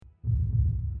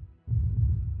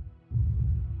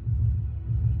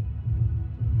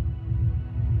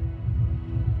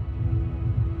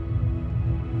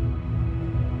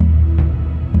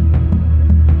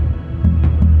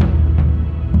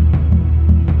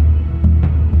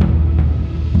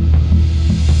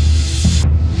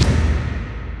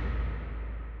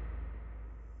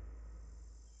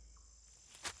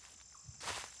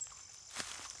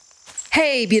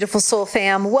Hey, beautiful soul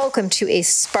fam. Welcome to a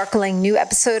sparkling new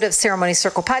episode of Ceremony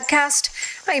Circle Podcast.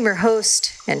 I am your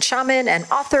host and shaman and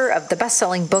author of the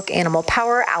best-selling book, Animal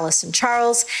Power, Allison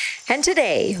Charles. And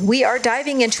today we are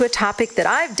diving into a topic that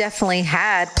I've definitely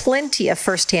had plenty of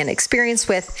firsthand experience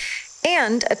with,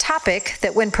 and a topic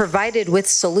that, when provided with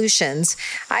solutions,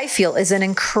 I feel is an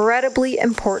incredibly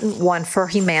important one for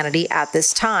humanity at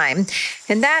this time.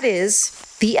 And that is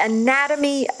the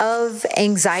anatomy of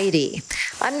anxiety,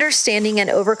 understanding and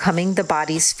overcoming the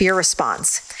body's fear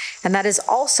response. And that is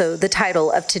also the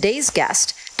title of today's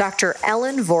guest, Dr.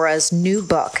 Ellen Vora's new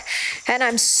book. And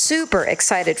I'm super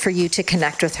excited for you to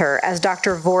connect with her, as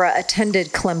Dr. Vora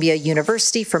attended Columbia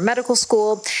University for medical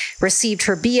school, received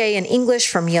her BA in English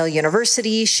from Yale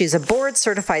University. She's a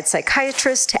board-certified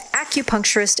psychiatrist,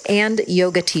 acupuncturist, and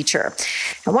yoga teacher.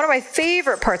 And one of my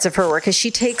favorite parts of her work is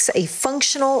she takes a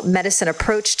functional medicine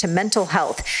approach to mental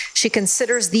health. She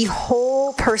considers the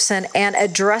whole person and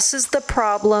addresses the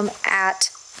problem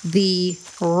at the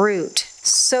root.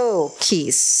 So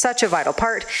key, such a vital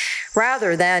part.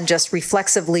 Rather than just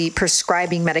reflexively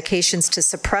prescribing medications to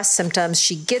suppress symptoms,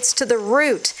 she gets to the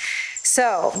root.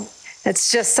 So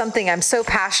it's just something I'm so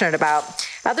passionate about.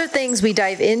 Other things we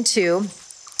dive into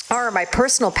are my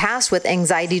personal past with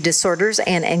anxiety disorders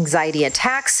and anxiety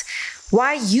attacks,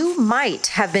 why you might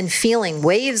have been feeling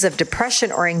waves of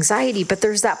depression or anxiety, but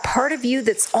there's that part of you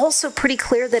that's also pretty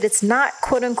clear that it's not,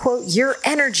 quote unquote, your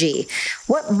energy.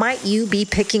 What might you be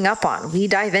picking up on? We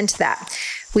dive into that.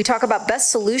 We talk about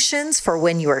best solutions for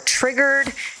when you are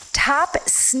triggered, top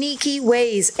sneaky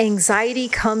ways anxiety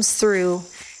comes through.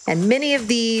 And many of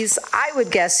these, I would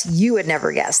guess you would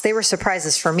never guess. They were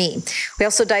surprises for me. We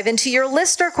also dive into your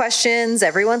listener questions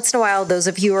every once in a while. Those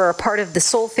of you who are a part of the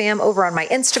Soul Fam over on my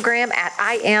Instagram at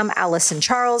I am Allison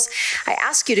Charles. I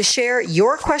ask you to share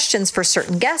your questions for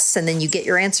certain guests, and then you get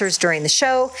your answers during the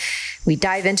show. We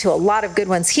dive into a lot of good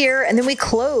ones here, and then we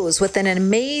close with an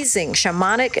amazing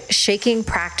shamanic shaking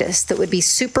practice that would be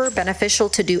super beneficial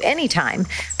to do anytime,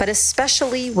 but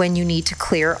especially when you need to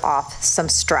clear off some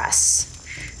stress.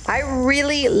 I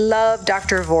really love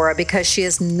Dr. Vora because she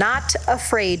is not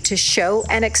afraid to show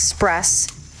and express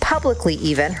publicly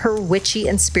even her witchy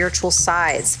and spiritual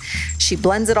sides. She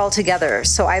blends it all together.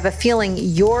 So I have a feeling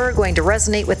you're going to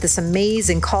resonate with this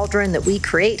amazing cauldron that we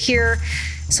create here.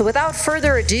 So without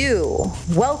further ado,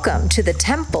 welcome to the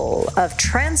Temple of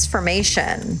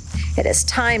Transformation. It is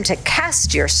time to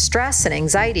cast your stress and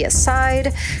anxiety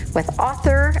aside with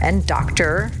author and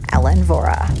Dr. Ellen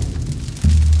Vora.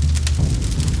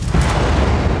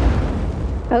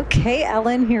 Okay,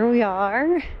 Ellen, here we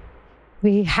are.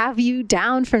 We have you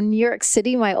down from New York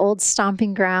City, my old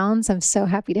stomping grounds. I'm so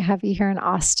happy to have you here in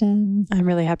Austin. I'm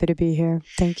really happy to be here.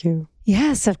 Thank you.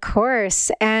 Yes, of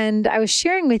course. And I was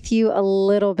sharing with you a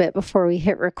little bit before we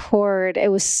hit record.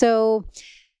 It was so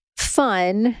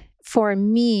fun for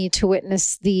me to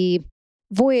witness the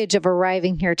voyage of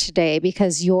arriving here today,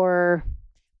 because your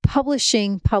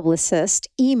publishing publicist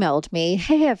emailed me,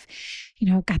 hey, I've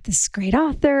got this great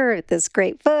author, this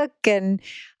great book, and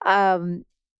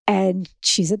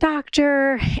she's a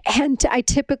doctor. And I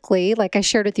typically, like I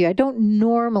shared with you, I don't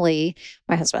normally,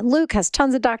 my husband Luke has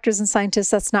tons of doctors and scientists.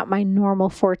 That's not my normal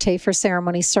forte for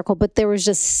Ceremony Circle, but there was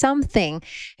just something.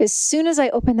 As soon as I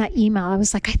opened that email, I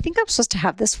was like, I think I'm supposed to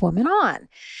have this woman on.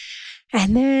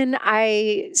 And then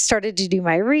I started to do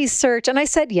my research, and I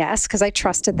said yes, because I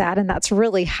trusted that. And that's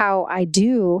really how I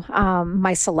do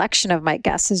my selection of my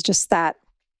guests, is just that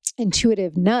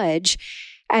intuitive nudge.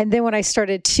 And then when I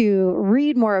started to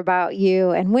read more about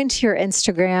you and went to your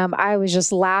Instagram, I was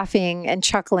just laughing and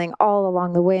chuckling all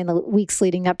along the way in the weeks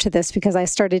leading up to this, because I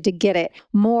started to get it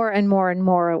more and more and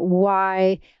more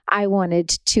why I wanted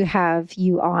to have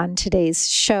you on today's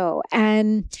show.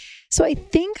 And so I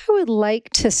think I would like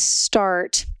to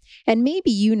start, and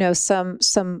maybe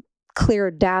some clear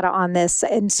data on this.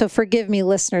 And so forgive me,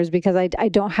 listeners, because I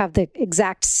don't have the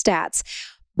exact stats,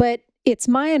 but it's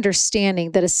my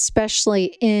understanding that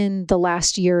especially in the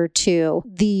last year or two,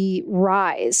 the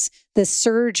rise, the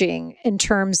surging in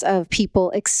terms of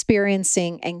people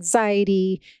experiencing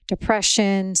anxiety,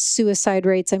 depression, suicide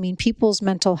rates, people's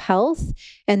mental health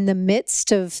in the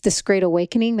midst of this great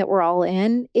awakening that we're all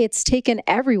in, it's taken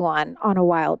everyone on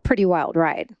a pretty wild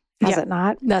ride. Has it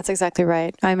not? That's exactly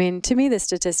right. To me, the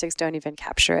statistics don't even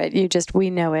capture it. We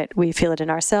know it. We feel it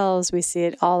in ourselves. We see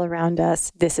it all around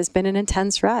us. This has been an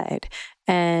intense ride.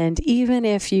 And even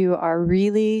if you are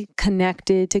really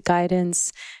connected to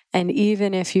guidance, and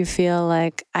even if you feel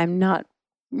like I'm not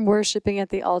worshiping at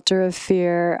the altar of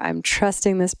fear, I'm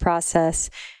trusting this process,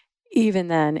 even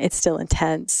then it's still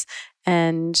intense.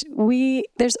 And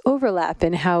there's overlap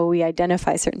in how we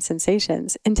identify certain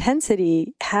sensations.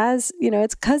 Intensity has,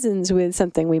 it's cousins with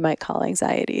something we might call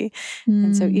anxiety.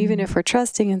 And so even if we're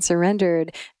trusting and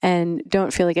surrendered and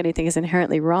don't feel like anything is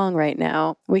inherently wrong right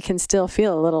now, we can still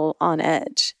feel a little on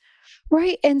edge.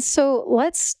 Right. And so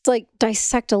let's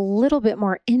dissect a little bit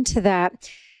more into that.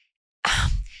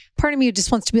 Part of me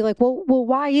just wants to be like, well,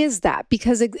 why is that?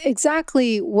 Because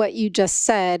exactly what you just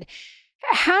said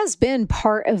has been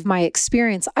part of my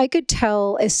experience. I could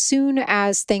tell as soon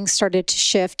as things started to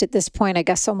shift at this point, I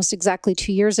guess almost exactly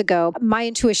 2 years ago, my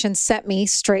intuition sent me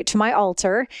straight to my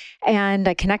altar, and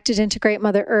I connected into Great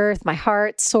Mother Earth, my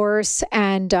heart source.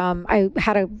 And I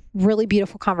had a really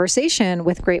beautiful conversation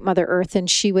with Great Mother Earth. And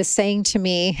she was saying to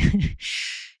me,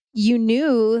 you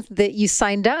knew that you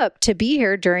signed up to be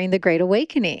here during the Great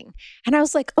Awakening. And I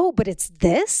was like, oh, but it's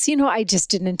this? I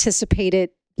just didn't anticipate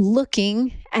it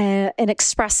looking and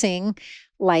expressing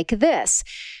like this.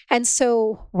 And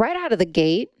so right out of the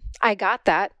gate, I got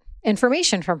that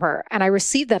information from her and I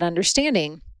received that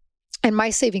understanding. And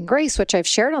my saving grace, which I've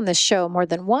shared on this show more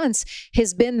than once,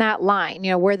 has been that line,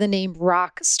 where the name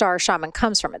Rock Star Shaman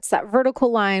comes from. It's that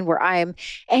vertical line where I'm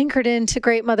anchored into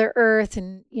Great Mother Earth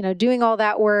and, doing all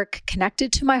that work,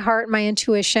 connected to my heart and my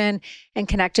intuition and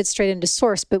connected straight into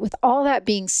source. But with all that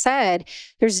being said,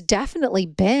 there's definitely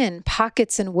been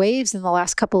pockets and waves in the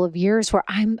last couple of years where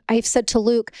I've said to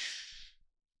Luke,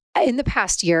 in the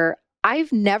past year,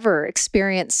 I've never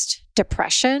experienced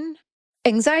depression.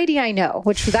 Anxiety, I know,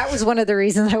 which that was one of the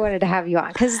reasons I wanted to have you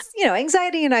on, because,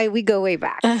 anxiety and we go way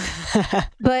back.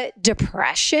 But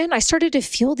depression, I started to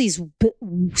feel these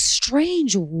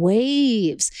strange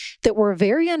waves that were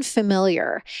very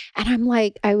unfamiliar. And I'm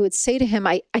like, I would say to him,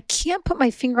 I can't put my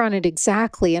finger on it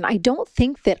exactly. And I don't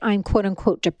think that I'm quote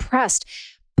unquote depressed,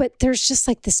 but there's just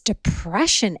like this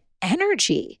depression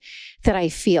energy that I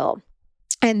feel.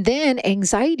 And then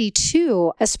anxiety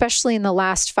too, especially in the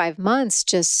last 5 months,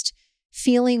 just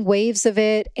feeling waves of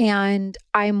it. And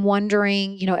I'm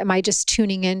wondering, am I just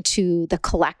tuning into the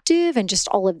collective and just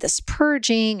all of this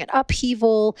purging and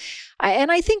upheaval?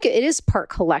 And I think it is part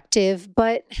collective,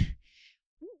 but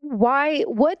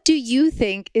what do you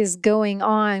think is going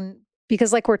on?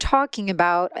 Because like we're talking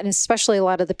about, and especially a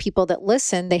lot of the people that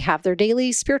listen, they have their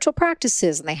daily spiritual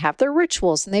practices and they have their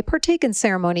rituals and they partake in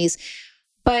ceremonies.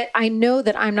 But I know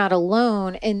that I'm not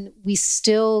alone, and we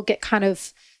still get kind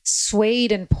of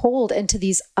swayed and pulled into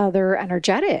these other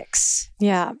energetics.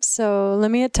 Yeah. So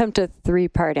let me attempt a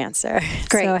 3-part answer.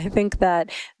 Great. So I think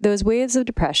that those waves of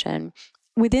depression,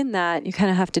 within that, you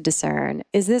kind of have to discern,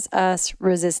 is this us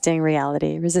resisting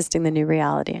reality, resisting the new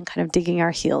reality and kind of digging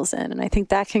our heels in? And I think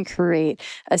that can create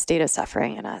a state of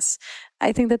suffering in us.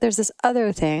 I think that there's this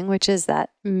other thing, which is that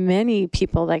many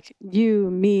people like you,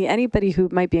 me, anybody who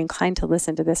might be inclined to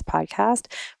listen to this podcast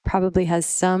probably has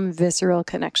some visceral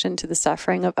connection to the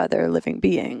suffering of other living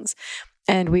beings.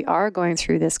 And we are going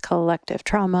through this collective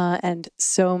trauma and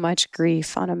so much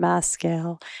grief on a mass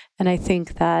scale. And I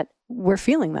think that we're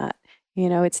feeling that.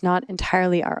 It's not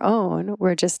entirely our own.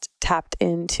 We're just tapped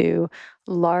into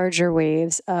larger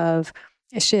waves of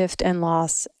shift and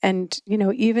loss. And,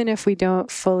 even if we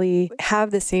don't fully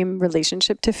have the same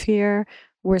relationship to fear,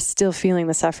 we're still feeling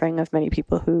the suffering of many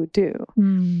people who do.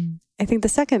 I think the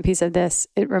second piece of this,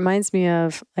 it reminds me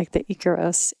of like the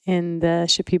Icaros in the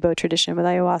Shipibo tradition with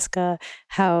ayahuasca,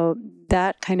 how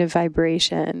that kind of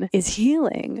vibration is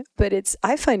healing, but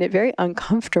I find it very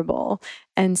uncomfortable.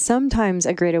 And sometimes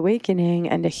a great awakening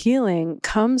and a healing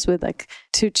comes with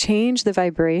to change the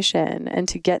vibration and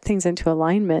to get things into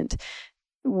alignment.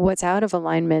 What's out of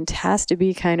alignment has to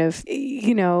be kind of,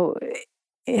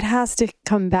 it has to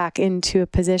come back into a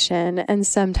position. And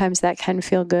sometimes that can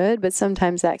feel good, but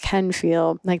sometimes that can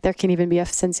feel like there can even be a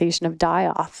sensation of die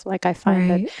off. Like I find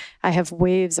that I have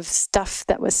waves of stuff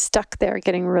that was stuck there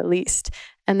getting released.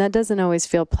 And that doesn't always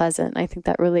feel pleasant. I think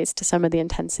that relates to some of the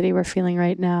intensity we're feeling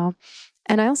right now.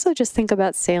 And I also just think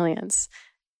about salience.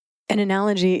 An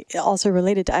analogy also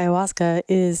related to ayahuasca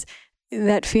is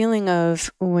that feeling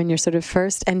of when you're sort of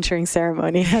first entering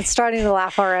ceremony. I'm starting to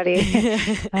laugh already.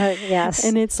 Yes.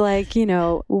 And it's like,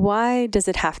 why does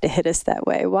it have to hit us that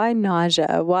way? Why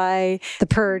nausea? Why the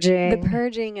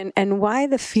purging? And why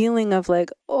the feeling of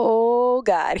like, oh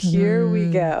God, here we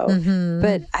go. Mm-hmm.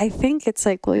 But I think it's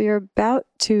like, well, you're about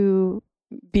to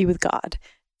be with God.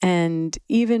 And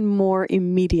even more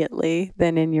immediately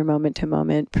than in your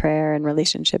moment-to-moment prayer and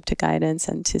relationship to guidance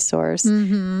and to source.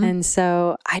 Mm-hmm. And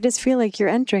so I just feel like you're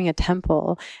entering a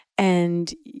temple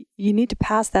and you need to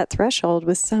pass that threshold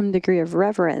with some degree of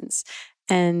reverence.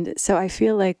 And so I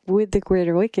feel like with the Great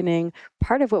Awakening,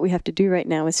 part of what we have to do right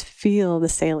now is feel the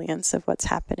salience of what's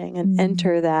happening and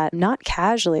enter that not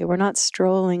casually. We're not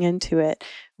strolling into it.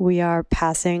 We are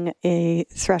passing a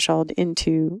threshold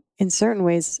into, in certain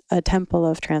ways, a temple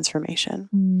of transformation.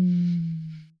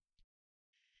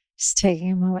 Just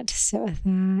taking a moment to sit with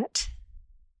that.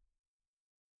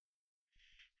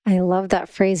 I love that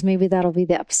phrase. Maybe that'll be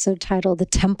the episode title, The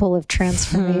Temple of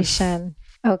Transformation.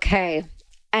 Okay.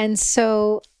 And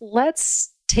so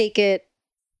let's take it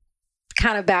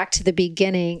kind of back to the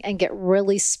beginning and get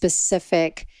really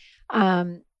specific.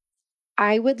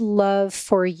 I would love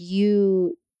for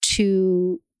you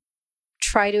to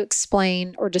try to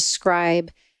explain or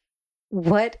describe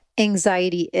what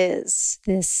anxiety is,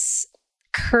 this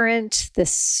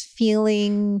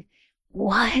feeling.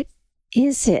 What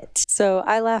is it? So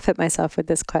I laugh at myself with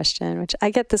this question, which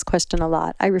I get this question a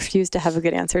lot. I refuse to have a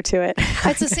good answer to it.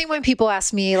 It's the same when people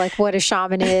ask me like what a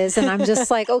shaman is. And I'm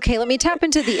just like, okay, let me tap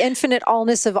into the infinite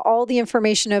allness of all the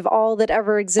information of all that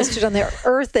ever existed on the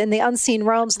earth and the unseen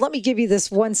realms. Let me give you this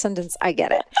one sentence. I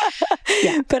get it.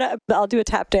 Yeah. But I'll do a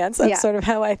tap dance of sort of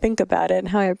how I think about it and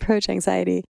how I approach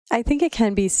anxiety. I think it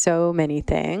can be so many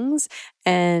things.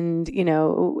 And, you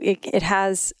know, it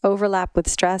has overlap with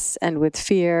stress and with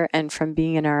fear, and from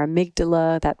being in our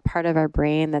amygdala, that part of our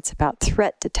brain that's about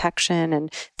threat detection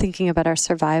and thinking about our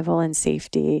survival and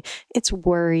safety. It's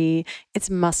worry, it's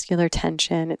muscular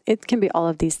tension. It can be all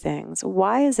of these things.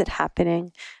 Why is it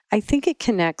happening? I think it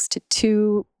connects to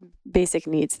two basic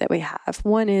needs that we have.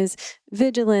 One is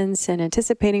vigilance and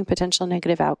anticipating potential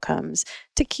negative outcomes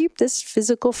to keep this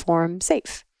physical form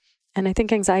safe. And I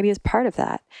think anxiety is part of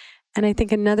that. And I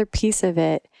think another piece of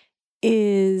it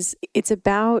is it's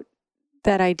about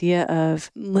that idea of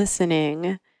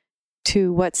listening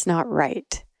to what's not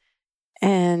right.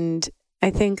 And I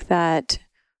think that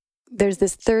there's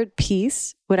this third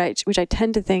piece, which I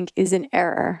tend to think is an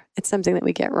error. It's something that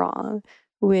we get wrong,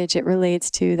 which it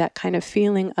relates to that kind of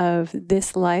feeling of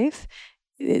this life,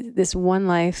 this one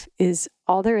life is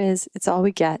all there is. It's all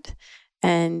we get.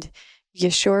 And you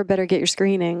sure better get your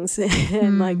screenings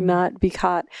and like not be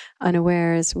caught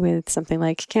unawares with something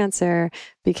like cancer,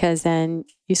 because then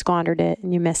you squandered it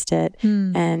and you missed it.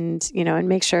 And, you know, and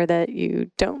make sure that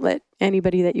you don't let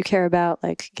anybody that you care about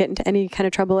like get into any kind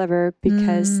of trouble ever,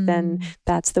 because then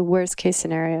that's the worst case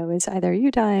scenario, is either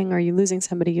you dying or you losing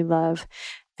somebody you love.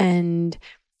 And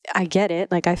I get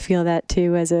it. Like I feel that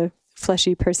too as a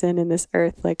fleshy person in this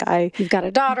earth. Like you've got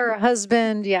a daughter, a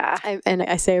husband. Yeah. And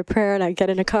I say a prayer and I get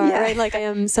in a car, right? Like I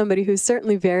am somebody who's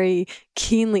certainly very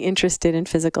keenly interested in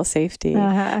physical safety.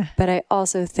 But I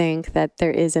also think that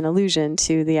there is an allusion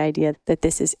to the idea that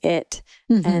this is it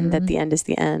and that the end is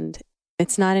the end.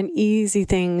 It's not an easy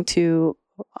thing to,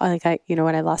 like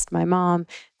when I lost my mom,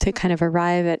 to kind of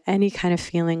arrive at any kind of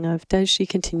feeling of, does she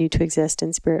continue to exist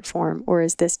in spirit form? Or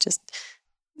is this just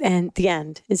and the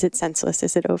end? Is it senseless?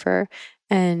 Is it over?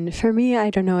 And for me, I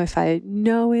don't know if I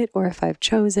know it or if I've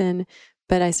chosen,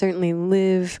 but I certainly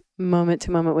live moment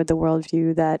to moment with the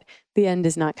worldview that the end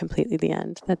is not completely the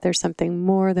end, that there's something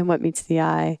more than what meets the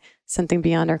eye, something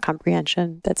beyond our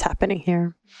comprehension that's happening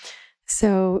here.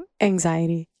 So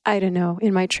anxiety, I don't know.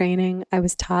 In my training, I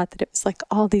was taught that it was like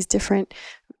all these different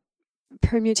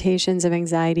permutations of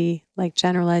anxiety, like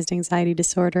generalized anxiety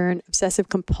disorder and obsessive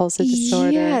compulsive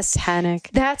disorder, panic.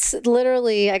 That's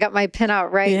literally, I got my pin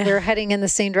out, right? Yeah. We're heading in the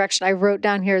same direction. I wrote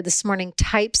down here this morning,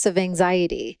 types of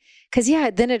anxiety. Because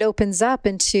then it opens up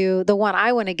into the one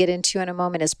I want to get into in a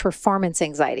moment is performance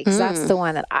anxiety. Because that's the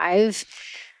one that I'm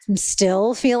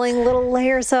still feeling little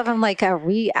layers of. I'm like, are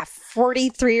we at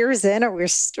 43 years in, or we're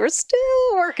still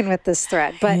working with this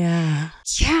thread? But then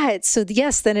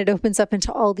it opens up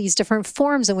into all these different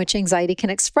forms in which anxiety can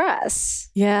express.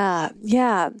 Yeah.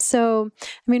 So,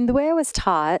 I mean, the way I was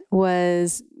taught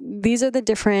was these are the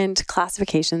different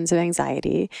classifications of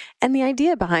anxiety. And the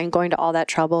idea behind going to all that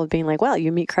trouble of being like, well,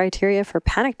 you meet criteria for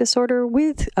panic disorder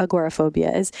with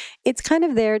agoraphobia is it's kind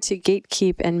of there to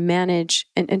gatekeep and manage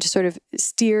and to sort of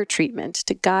steer treatment,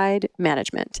 to guide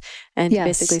management, and to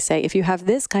basically say, if you have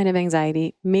this kind of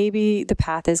anxiety, maybe the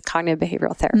path is cognitive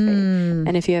behavioral therapy.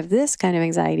 And if you have this kind of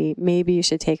anxiety, maybe you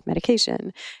should take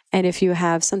medication. And if you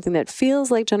have something that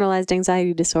feels like generalized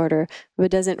anxiety disorder,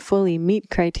 but doesn't fully meet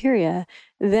criteria,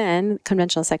 then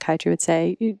conventional psychiatry would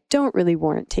say you don't really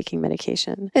warrant taking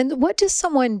medication. And what does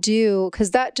someone do?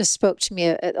 Because that just spoke to me,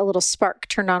 a little spark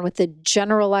turned on with the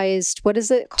generalized, what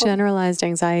is it called? Generalized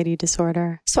anxiety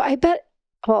disorder. So I bet,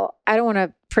 well, I don't want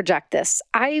to project this.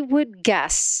 I would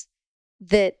guess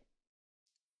that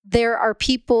there are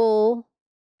people,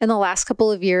 in the last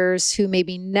couple of years who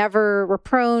maybe never were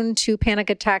prone to panic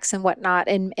attacks and whatnot,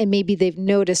 and maybe they've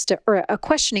noticed a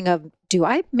questioning of, do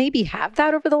I maybe have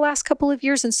that over the last couple of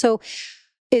years? And so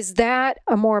is that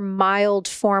a more mild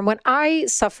form? When I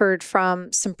suffered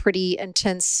from some pretty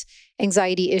intense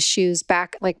anxiety issues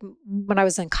back, like when I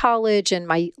was in college in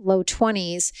my low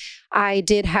 20s, I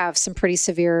did have some pretty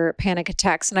severe panic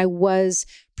attacks, and I was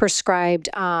prescribed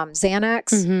Xanax.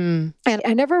 Mm-hmm. And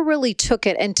I never really took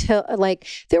it until, like,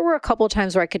 there were a couple of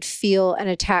times where I could feel an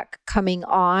attack coming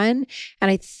on.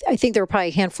 And I think there were probably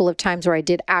a handful of times where I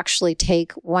did actually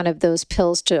take one of those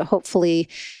pills to hopefully,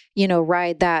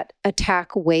 ride that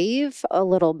attack wave a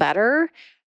little better.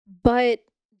 But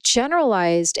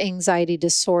generalized anxiety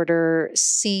disorder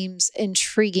seems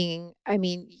intriguing. I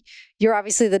mean, you're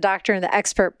obviously the doctor and the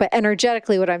expert, but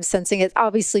energetically, what I'm sensing, it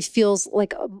obviously feels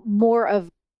like more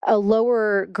of a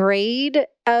lower grade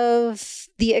of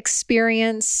the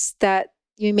experience that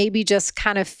you maybe just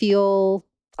kind of feel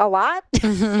a lot.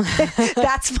 Mm-hmm.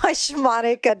 That's my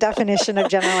shamanic definition of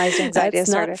generalized anxiety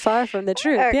disorder. That's not far from the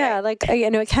truth. Okay. Yeah,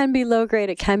 it can be low grade,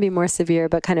 it can be more severe,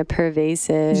 but kind of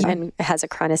pervasive and has a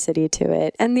chronicity to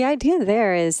it. And the idea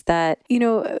there is that,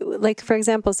 like, for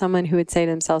example, someone who would say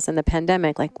to themselves in the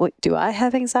pandemic, like, what, do I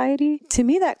have anxiety? To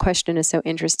me, that question is so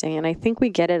interesting. And I think we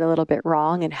get it a little bit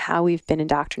wrong in how we've been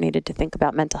indoctrinated to think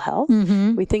about mental health.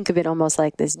 Mm-hmm. We think of it almost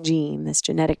like this gene, this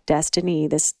genetic destiny,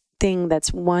 this thing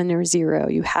that's 1 or 0.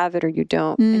 You have it or you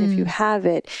don't. And if you have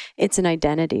it, it's an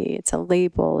identity, it's a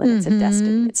label, and it's a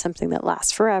destiny. It's something that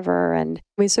lasts forever. And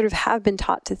we sort of have been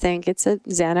taught to think it's a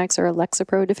Xanax or a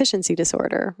Lexapro deficiency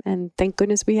disorder. And thank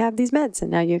goodness we have these meds. And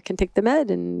now you can take the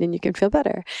med and then you can feel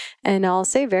better. And I'll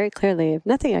say very clearly,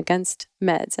 nothing against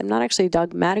meds. I'm not actually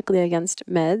dogmatically against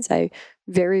meds. I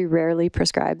very rarely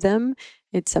prescribe them.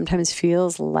 It sometimes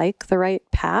feels like the right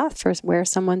path for where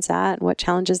someone's at and what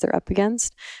challenges they're up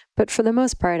against. But for the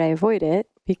most part, I avoid it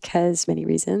because many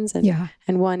reasons. And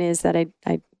one is that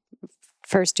I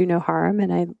first do no harm,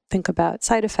 and I think about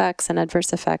side effects and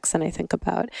adverse effects, and I think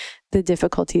about the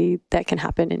difficulty that can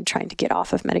happen in trying to get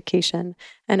off of medication.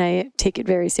 And I take it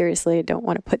very seriously. I don't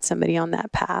want to put somebody on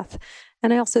that path.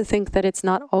 And I also think that it's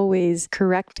not always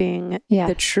correcting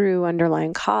the true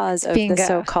underlying cause of the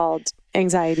so-called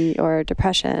anxiety or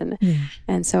depression.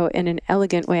 And so in an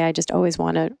elegant way, I just always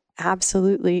want to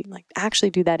absolutely actually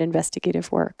do that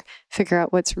investigative work, figure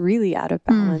out what's really out of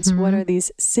balance. What are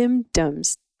these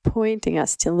symptoms pointing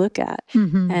us to look at,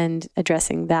 and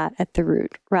addressing that at the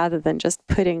root rather than just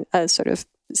putting a sort of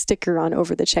sticker on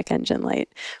over the check engine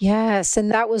light. Yes.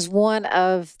 And that was one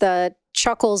of the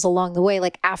chuckles along the way.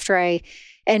 Like, after I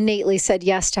innately said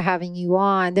yes to having you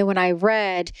on, then when I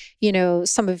read,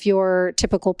 some of your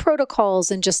typical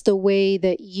protocols and just the way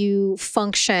that you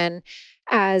function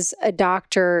as a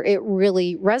doctor, it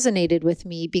really resonated with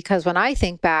me, because when I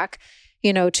think back,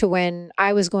 to when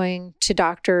I was going to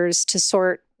doctors to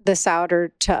sort this out or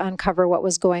to uncover what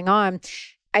was going on.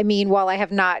 I mean, while I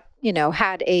have not,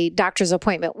 had a doctor's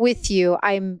appointment with you,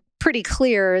 I'm pretty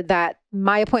clear that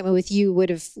my appointment with you would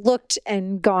have looked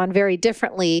and gone very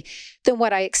differently than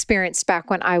what I experienced back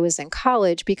when I was in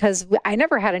college, because I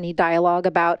never had any dialogue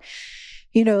about,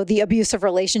 the abusive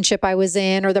relationship I was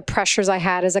in, or the pressures I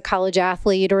had as a college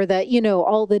athlete, or the,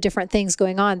 all the different things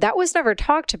going on. That was never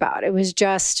talked about. It was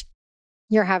just,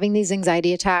 you're having these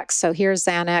anxiety attacks, so here's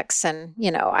Xanax, and,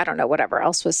 I don't know, whatever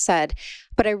else was said.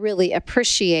 But I really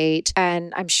appreciate,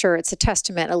 and I'm sure it's a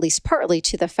testament, at least partly,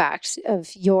 to the fact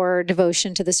of your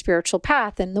devotion to the spiritual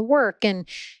path and the work and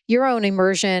your own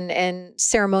immersion and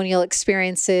ceremonial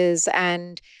experiences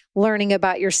and learning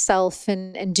about yourself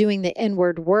and doing the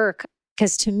inward work.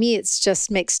 Because to me, it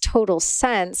just makes total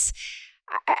sense.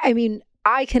 I mean,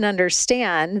 I can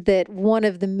understand that one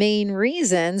of the main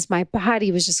reasons my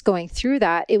body was just going through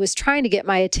that, it was trying to get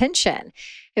my attention.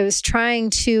 It was trying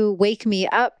to wake me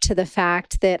up to the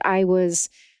fact that I was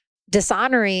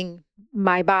dishonoring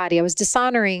my body. I was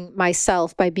dishonoring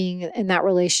myself by being in that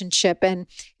relationship. And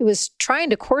it was trying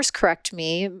to course correct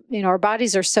me. Our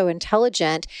bodies are so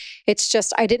intelligent. It's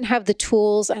just, I didn't have the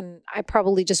tools, and I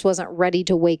probably just wasn't ready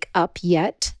to wake up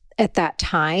yet at that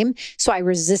time. So I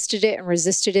resisted it.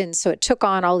 And so it took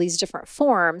on all these different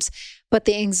forms. But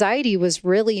the anxiety was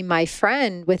really my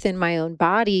friend within my own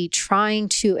body, trying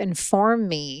to inform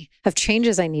me of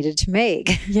changes I needed to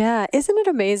make. Yeah. Isn't it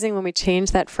amazing when we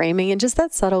change that framing in just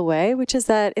that subtle way, which is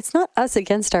that it's not us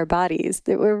against our bodies,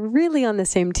 that we're really on the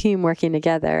same team working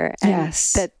together. And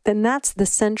yes. Then that's the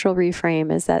central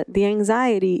reframe, is that the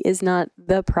anxiety is not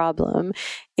the problem.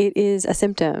 It is a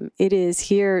symptom. It is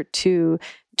here to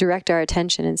direct our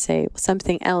attention and say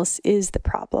something else is the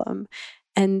problem.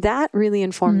 And that really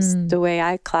informs the way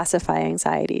I classify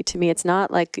anxiety. To me, it's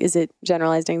not like, is it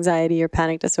generalized anxiety or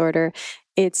panic disorder?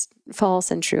 It's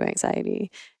false and true anxiety.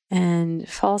 And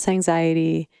false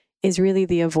anxiety is really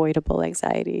the avoidable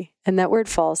anxiety. And that word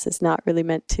false is not really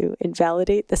meant to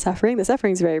invalidate the suffering. The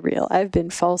suffering is very real. I've been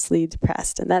falsely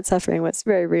depressed, and that suffering was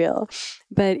very real.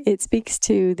 But it speaks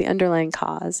to the underlying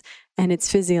cause, and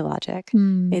it's physiologic.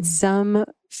 It's some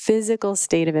physical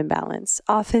state of imbalance,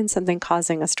 often something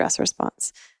causing a stress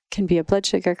response. It can be a blood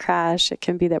sugar crash. It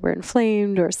can be that we're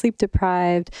inflamed or sleep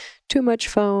deprived, too much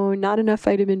phone, not enough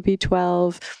vitamin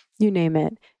B12, you name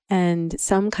it. And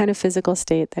some kind of physical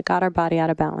state that got our body out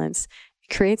of balance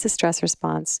creates a stress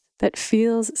response that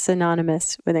feels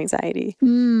synonymous with anxiety.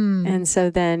 And so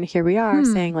then here we are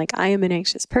saying like, I am an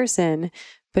anxious person,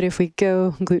 but if we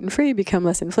go gluten-free, become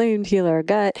less inflamed, heal our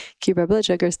gut, keep our blood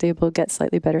sugar stable, get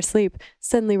slightly better sleep,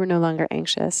 suddenly we're no longer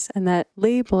anxious. And that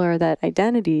label or that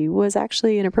identity was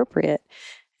actually inappropriate.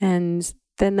 And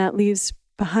then that leaves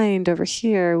behind over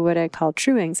here what I call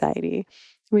true anxiety,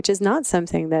 which is not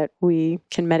something that we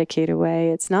can medicate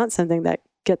away. It's not something that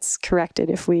gets corrected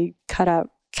if we cut out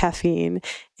caffeine.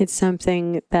 It's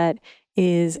something that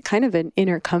is kind of an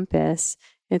inner compass.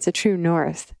 It's a true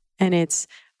north. And it's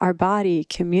our body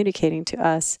communicating to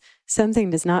us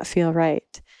something does not feel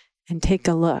right. And take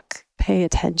a look, pay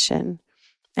attention.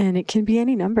 And it can be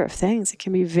any number of things. It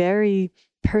can be very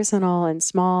personal and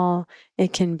small.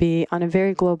 It can be on a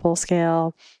very global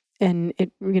scale. And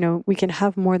it, we can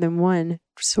have more than one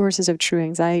sources of true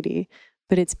anxiety,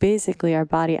 but it's basically our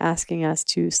body asking us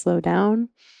to slow down,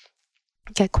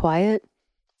 get quiet,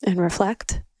 and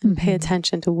reflect and pay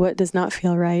attention to what does not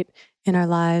feel right in our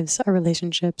lives, our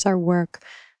relationships, our work,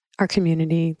 our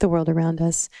community, the world around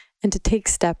us, and to take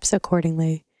steps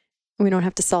accordingly. We don't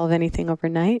have to solve anything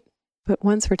overnight, but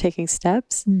once we're taking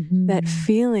steps, that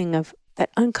feeling of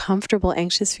that uncomfortable,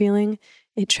 anxious feeling,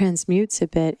 it transmutes a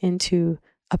bit into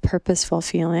a purposeful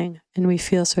feeling, and we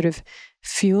feel sort of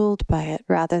fueled by it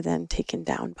rather than taken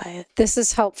down by it. This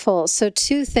is helpful. So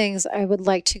 2 things I would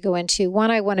like to go into.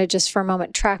 One, I want to just for a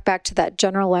moment track back to that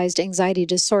generalized anxiety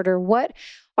disorder. What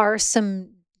are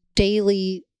some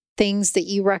daily things that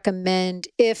you recommend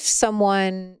if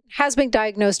someone has been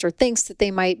diagnosed or thinks that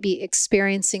they might be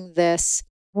experiencing this?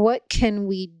 What can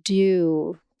we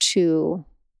do to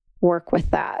work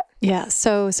with that? Yeah,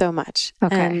 so much.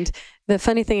 Okay. And the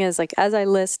funny thing is, like, as I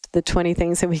list the 20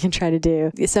 things that we can try to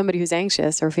do, somebody who's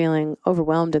anxious or feeling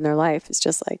overwhelmed in their life is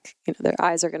just like, their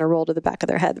eyes are going to roll to the back of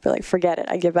their head. They're like, forget it,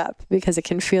 I give up, because it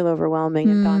can feel overwhelming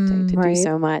and daunting to do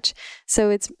so much.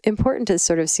 So it's important to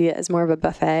sort of see it as more of a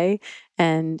buffet,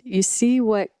 and you see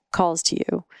what calls to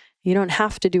you. You don't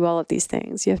have to do all of these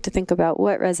things. You have to think about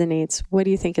what resonates. What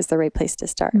do you think is the right place to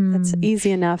start? That's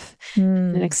easy enough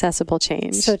and an accessible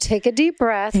change. So take a deep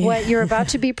breath. Yeah. What you're about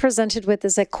to be presented with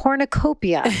is a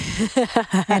cornucopia.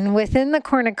 And within the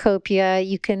cornucopia,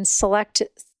 you can select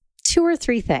 2 or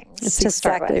 3 things. That's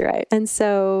exactly right. And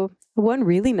so one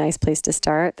really nice place to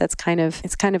start it's kind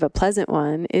of a pleasant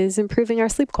one is improving our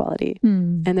sleep quality.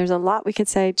 And there's a lot we could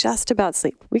say just about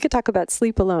sleep. We could talk about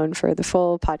sleep alone for the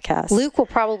full podcast. Luke will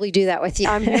probably do that with you.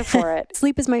 I'm here for it.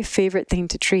 Sleep is my favorite thing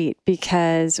to treat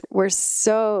because we're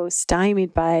so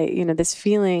stymied by, this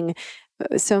feeling.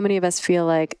 So many of us feel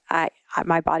like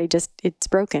my body it's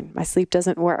broken. My sleep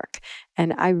doesn't work.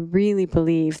 And I really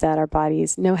believe that our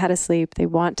bodies know how to sleep. They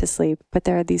want to sleep, but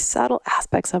there are these subtle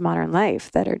aspects of modern life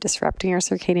that are disrupting our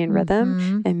circadian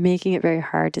rhythm and making it very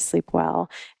hard to sleep well.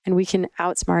 And we can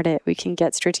outsmart it. We can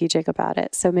get strategic about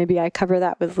it. So maybe I cover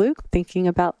that with Luke, thinking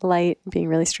about light, being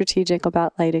really strategic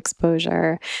about light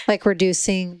exposure. Like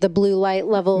reducing the blue light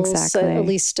levels at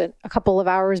least a couple of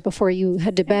hours before you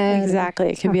head to bed. Exactly.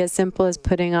 It can be as simple as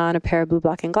putting on a pair of blue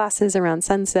blocking glasses around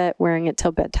sunset, wearing it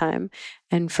till bedtime.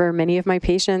 And for many of my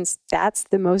patients, that's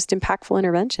the most impactful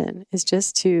intervention, is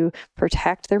just to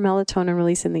protect their melatonin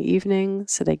release in the evening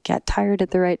so they get tired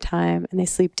at the right time and they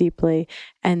sleep deeply.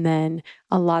 And then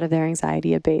a lot of their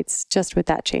anxiety abates just with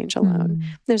that change alone.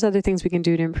 There's other things we can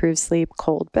do to improve sleep: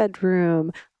 cold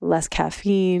bedroom, less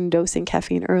caffeine, dosing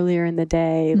caffeine earlier in the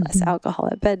day, less alcohol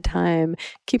at bedtime,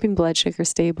 keeping blood sugar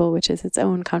stable, which is its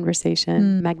own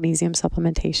conversation, magnesium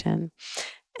supplementation.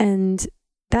 And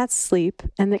that's sleep.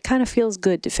 And it kind of feels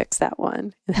good to fix that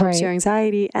one. It helps your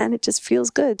anxiety, and it just feels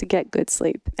good to get good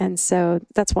sleep. And so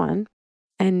that's one.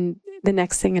 And the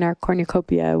next thing in our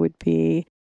cornucopia would be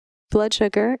blood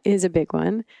sugar is a big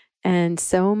one. And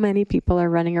so many people are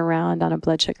running around on a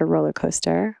blood sugar roller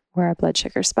coaster where our blood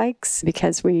sugar spikes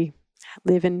because we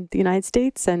live in the United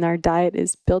States and our diet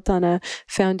is built on a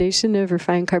foundation of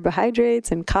refined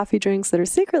carbohydrates and coffee drinks that are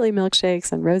secretly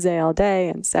milkshakes and rosé all day.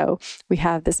 And so we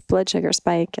have this blood sugar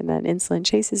spike and then insulin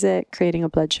chases it, creating a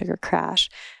blood sugar crash.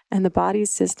 And the body's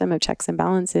system of checks and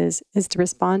balances is to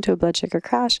respond to a blood sugar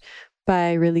crash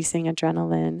by releasing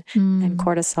adrenaline and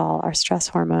cortisol, our stress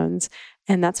hormones.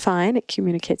 And that's fine. It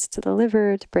communicates to the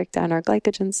liver to break down our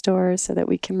glycogen stores so that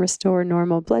we can restore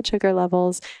normal blood sugar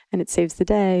levels, and it saves the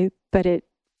day. But it,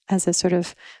 as a sort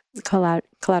of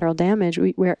collateral damage,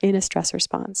 we're in a stress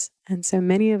response. And so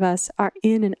many of us are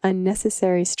in an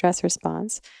unnecessary stress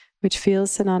response, which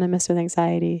feels synonymous with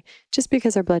anxiety just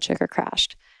because our blood sugar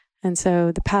crashed. And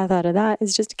so the path out of that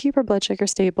is just to keep our blood sugar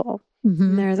stable.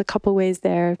 And there's a couple ways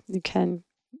there. You can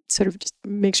sort of just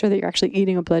make sure that you're actually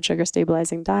eating a blood sugar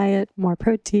stabilizing diet, more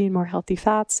protein, more healthy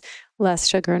fats, less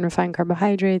sugar and refined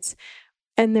carbohydrates.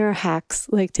 And there are hacks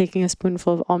like taking a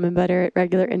spoonful of almond butter at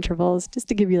regular intervals just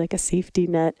to give you like a safety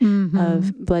net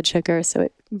of blood sugar so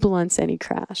it blunts any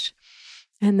crash.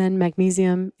 And then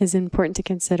magnesium is important to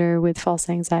consider with false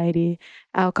anxiety.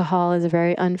 Alcohol is a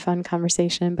very unfun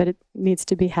conversation, but it needs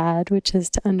to be had, which is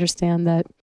to understand that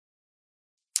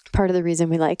part of the reason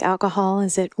we like alcohol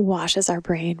is it washes our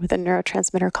brain with a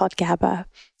neurotransmitter called GABA,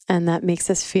 and that makes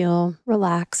us feel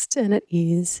relaxed and at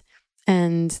ease.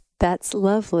 And that's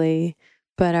lovely,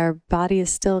 but our body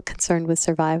is still concerned with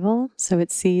survival. So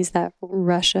it sees that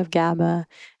rush of GABA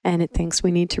and it thinks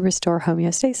we need to restore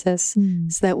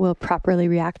homeostasis so that we'll properly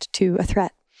react to a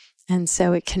threat. And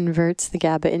so it converts the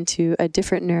GABA into a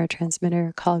different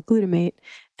neurotransmitter called glutamate.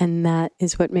 And that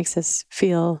is what makes us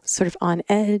feel sort of on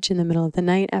edge in the middle of the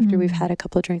night after we've had a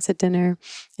couple of drinks at dinner.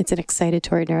 It's an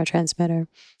excitatory neurotransmitter.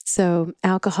 So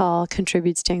alcohol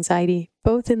contributes to anxiety,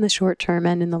 both in the short term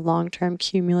and in the long term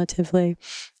cumulatively.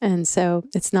 And so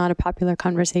it's not a popular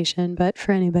conversation, but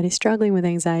for anybody struggling with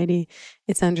anxiety,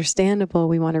 it's understandable.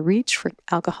 We want to reach for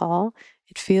alcohol.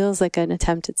 It feels like an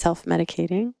attempt at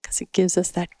self-medicating because it gives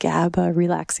us that GABA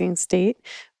relaxing state,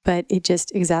 but it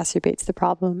just exacerbates the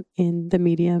problem in the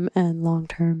medium and long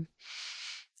term.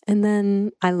 And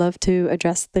then I love to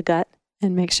address the gut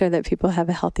and make sure that people have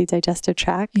a healthy digestive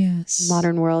tract. Yes. The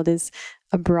modern world is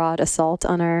a broad assault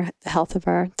on the health of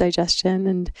our digestion,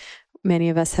 and many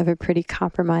of us have a pretty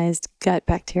compromised gut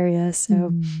bacteria.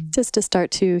 So just to start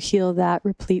to heal that,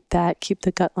 replete that, keep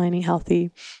the gut lining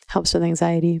healthy, helps with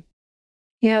anxiety.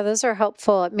 Yeah, those are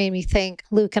helpful. It made me think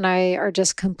Luke and I are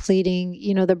just completing,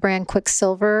 the brand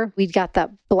Quicksilver. We got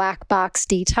that black box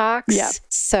detox. Yeah.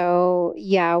 So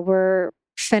yeah, we're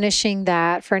finishing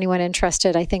that. For anyone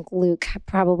interested, I think Luke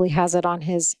probably has it on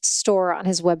his store, on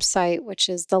his website, which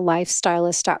is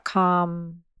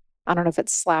thelifestylist.com. I don't know if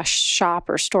it's /shop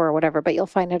or store or whatever, but you'll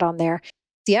find it on there.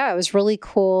 Yeah, it was really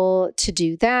cool to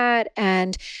do that.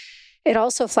 And it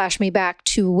also flashed me back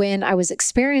to when I was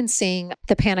experiencing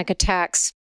the panic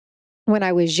attacks when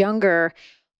I was younger,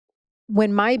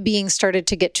 when my being started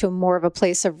to get to more of a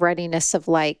place of readiness of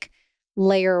like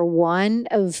layer one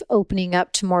of opening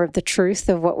up to more of the truth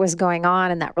of what was going on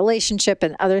in that relationship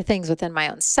and other things within my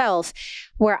own self,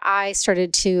 where I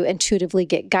started to intuitively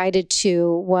get guided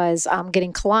to was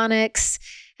getting colonics.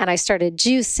 And I started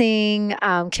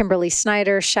juicing. Kimberly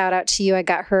Snyder, shout out to you. I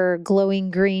got her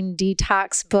Glowing Green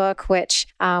Detox book, which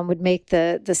would make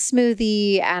the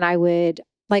smoothie. And I would,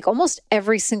 like almost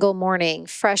every single morning,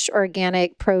 fresh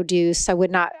organic produce.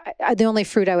 The only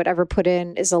fruit I would ever put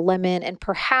in is a lemon, and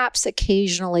perhaps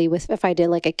occasionally if I did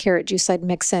like a carrot juice, I'd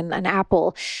mix in an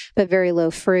apple, but very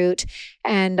low fruit.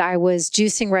 And I was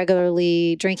juicing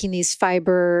regularly, drinking these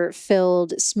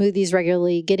fiber-filled smoothies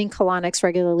regularly, getting colonics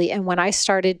regularly. And when I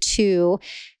started to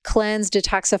cleanse,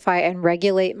 detoxify, and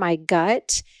regulate my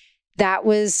gut, that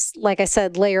was, like I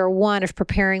said, layer one of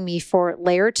preparing me for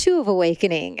layer two of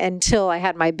awakening until I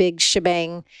had my big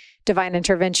shebang divine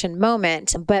intervention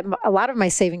moment. But a lot of my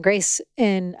saving grace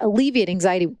in alleviating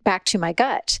anxiety back to my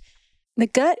gut. The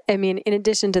gut, in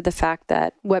addition to the fact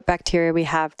that what bacteria we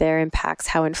have there impacts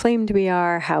how inflamed we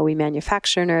are, how we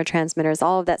manufacture neurotransmitters,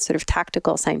 all of that sort of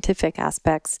tactical scientific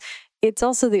aspects, it's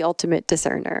also the ultimate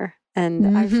discerner.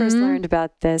 And I first learned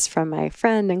about this from my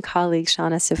friend and colleague,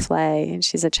 Shauna Souffle, and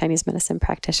she's a Chinese medicine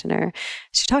practitioner.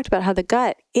 She talked about how the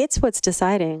gut, it's what's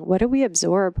deciding. What do we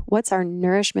absorb? What's our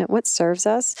nourishment? What serves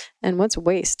us? And what's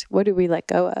waste? What do we let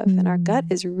go of? And our gut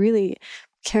is really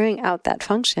carrying out that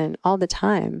function all the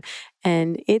time.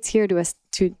 And it's here to us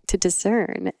to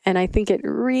discern. And I think it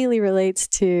really relates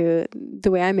to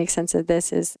the way I make sense of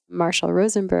this is Marshall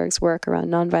Rosenberg's work around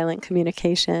nonviolent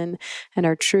communication and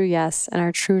our true yes and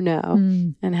our true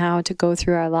no, and how to go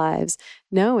through our lives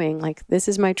knowing like, this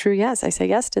is my true yes. I say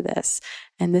yes to this.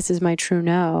 And this is my true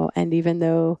no. And even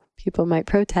though people might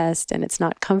protest and it's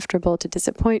not comfortable to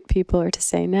disappoint people or to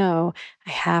say no,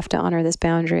 I have to honor this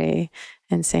boundary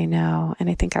and say no. And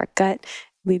I think our gut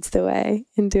leads the way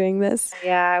in doing this.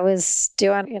 Yeah, I was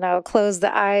doing, close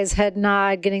the eyes, head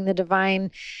nod, getting the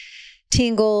divine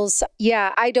tingles.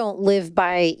 Yeah, I don't live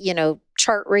by,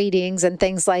 chart ratings and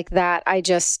things like that. I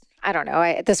don't know.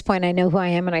 At this point, I know who I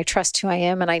am and I trust who I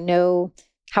am and I know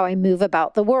how I move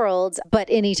about the world. But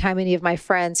anytime any of my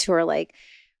friends who are like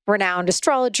renowned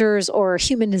astrologers or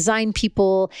human design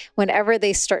people, whenever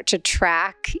they start to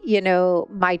track,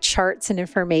 my charts and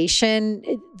information,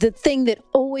 the thing that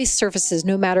always surfaces,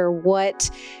 no matter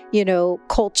what,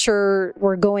 culture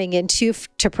we're going into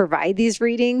to provide these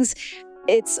readings,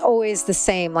 it's always the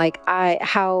same. Like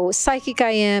how psychic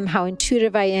I am, how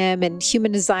intuitive I am. And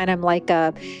human design, I'm like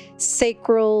a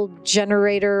sacral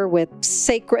generator with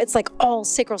sacral. It's like all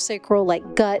sacral,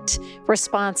 like gut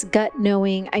response, gut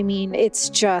knowing. I mean, it's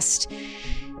just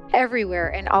everywhere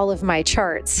in all of my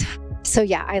charts. So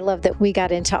yeah, I love that we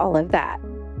got into all of that.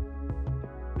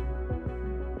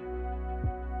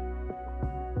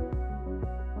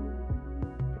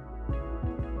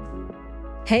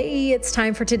 Hey, it's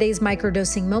time for today's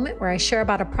microdosing moment where I share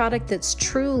about a product that's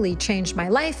truly changed my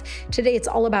life. Today, it's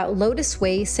all about Lotus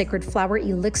Way sacred flower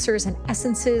elixirs and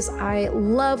essences. I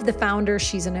love the founder.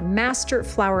 She's a master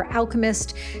flower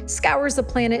alchemist, scours the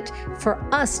planet for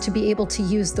us to be able to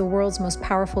use the world's most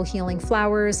powerful healing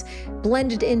flowers,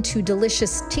 blended into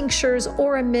delicious tinctures,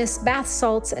 aura mists, bath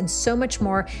salts, and so much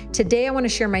more. Today, I want to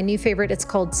share my new favorite. It's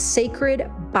called Sacred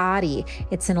Body.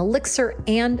 It's an elixir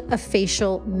and a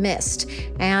facial mist.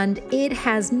 And it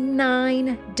has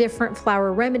 9 different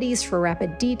flower remedies for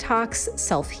rapid detox,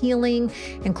 self-healing,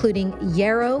 including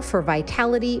yarrow for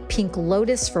vitality, pink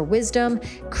lotus for wisdom,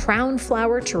 crown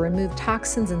flower to remove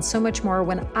toxins, and so much more.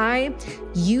 When I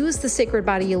use the Sacred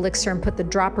Body elixir and put the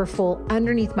dropper full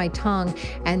underneath my tongue,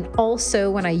 and also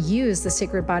when I use the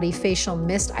Sacred Body facial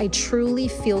mist, I truly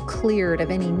feel cleared of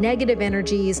any negative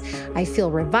energies. I feel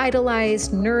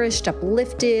revitalized, nourished,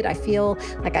 uplifted. I feel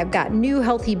like I've got new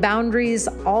healthy boundaries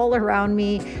all around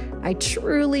me. I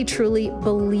truly, truly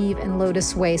believe in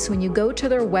Lotus Way. So when you go to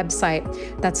their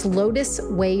website, that's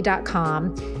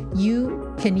lotusway.com,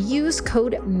 you can use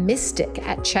code MYSTIC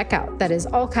at checkout. That is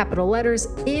all capital letters,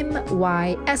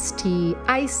 MYSTIC,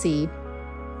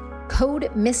 code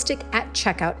MYSTIC at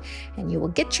checkout, and you will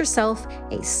get yourself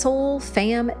a Soul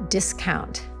Fam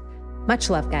discount. Much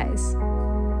love, guys.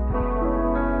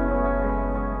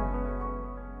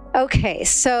 Okay,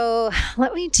 so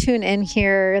let me tune in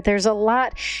here. There's a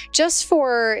lot just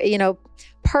for,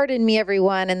 pardon me,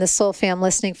 everyone in the Soul Fam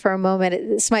listening for a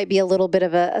moment. This might be a little bit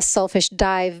of a selfish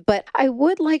dive, but I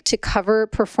would like to cover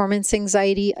performance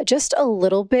anxiety just a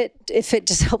little bit, if it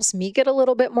just helps me get a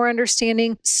little bit more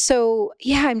understanding. So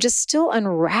yeah, I'm just still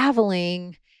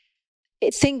unraveling.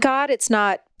 Thank God it's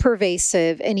not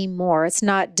pervasive anymore. It's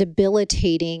not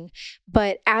debilitating.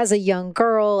 But as a young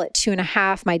girl at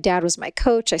 2.5, my dad was my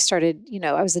coach. I started,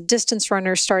 I was a distance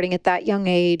runner starting at that young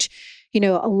age. A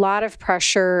lot of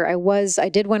pressure. I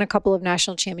did win a couple of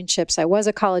national championships. I was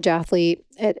a college athlete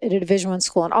at a Division I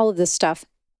school and all of this stuff.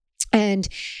 And,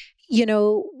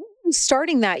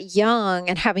 starting that young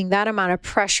and having that amount of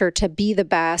pressure to be the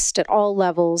best at all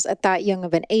levels at that young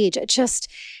of an age,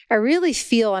 I really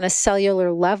feel on a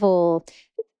cellular level,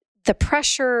 the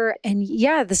pressure and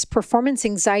this performance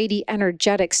anxiety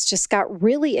energetics just got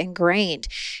really ingrained.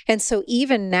 And so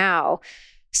even now,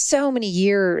 so many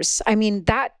years,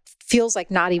 that feels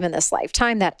like not even this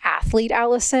lifetime, that athlete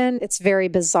Allison, it's very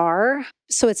bizarre.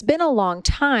 So it's been a long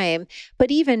time,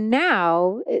 but even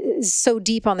now, so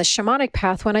deep on the shamanic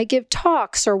path, when I give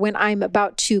talks or when I'm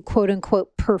about to quote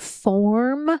unquote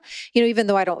perform, even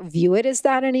though I don't view it as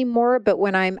that anymore, but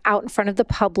when I'm out in front of the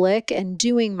public and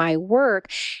doing my work,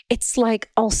 it's like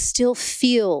I'll still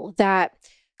feel that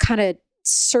kind of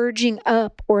surging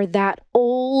up or that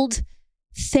old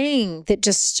thing that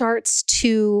just starts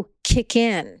to kick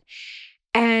in.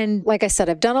 And like I said,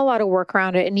 I've done a lot of work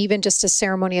around it. And even just a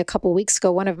ceremony a couple of weeks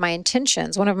ago, one of my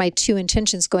 2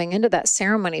 intentions going into that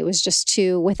ceremony was just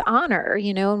to, with honor,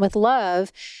 and with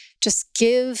love, just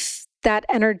give that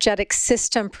energetic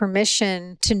system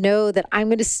permission to know that I'm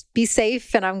going to be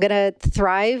safe and I'm going to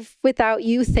thrive without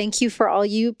you. Thank you for all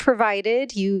you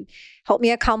provided. You helped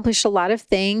me accomplish a lot of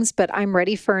things, but I'm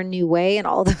ready for a new way, and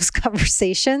all those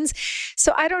conversations.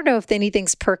 So I don't know if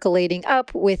anything's percolating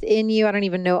up within you. I don't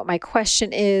even know what my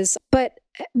question is, but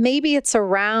maybe it's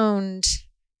around,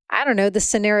 I don't know, the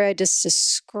scenario I just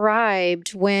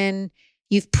described, when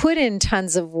you've put in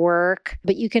tons of work,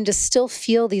 but you can just still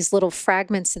feel these little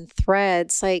fragments and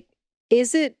threads. Like,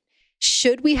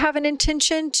 should we have an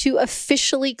intention to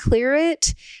officially clear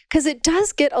it? Because it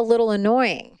does get a little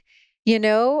annoying.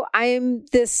 I'm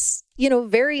this,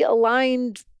 very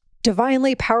aligned,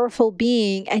 divinely powerful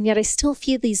being. And yet I still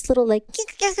feel these little like,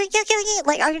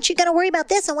 aren't you going to worry about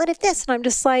this? And what if this? And I'm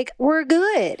just like, we're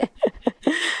good.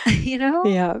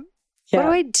 Yeah. What do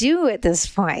I do at this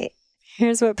point?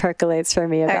 Here's what percolates for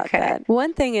me about that.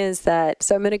 One thing is that,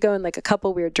 so I'm going to go in like a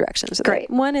couple weird directions. Great.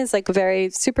 One is like a very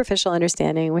superficial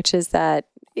understanding, which is that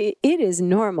it is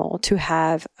normal to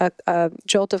have a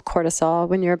jolt of cortisol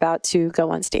when you're about to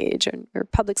go on stage or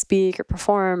public speak or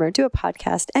perform or do a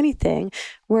podcast, anything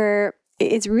where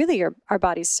it's really our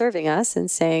body's serving us and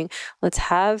saying, let's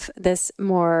have this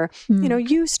more,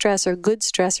 eustress or good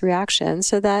stress reaction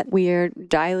so that we are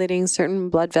dilating certain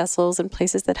blood vessels and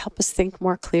places that help us think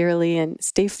more clearly and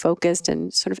stay focused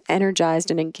and sort of energized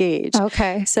and engaged.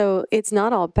 Okay. So it's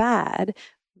not all bad,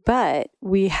 but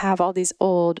we have all these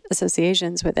old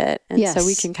associations with it. And so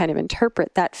we can kind of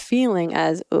interpret that feeling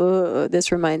as, oh,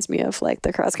 this reminds me of like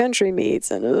the cross country meets,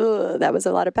 and oh, that was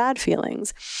a lot of bad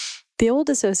feelings. The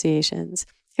old associations,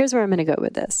 here's where I'm going to go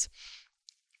with this.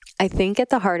 I think at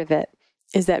the heart of it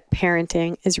is that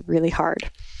parenting is really hard.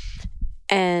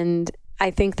 And I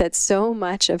think that so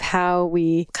much of how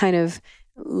we kind of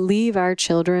leave our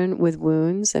children with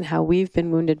wounds and how we've been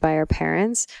wounded by our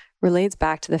parents relates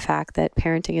back to the fact that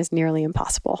parenting is nearly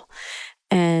impossible.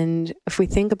 And if we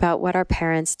think about what our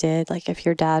parents did, like if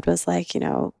your dad was like,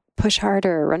 push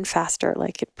harder, run faster,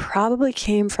 like it probably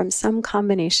came from some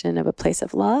combination of a place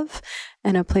of love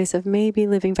and a place of maybe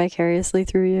living vicariously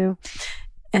through you.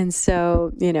 And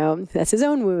so, that's his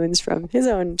own wounds from his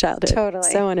own childhood. Totally.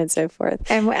 So on and so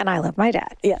forth. And I love my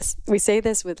dad. Yes. We say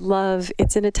this with love.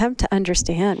 It's an attempt to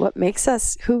understand what makes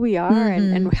us who we are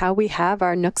and how we have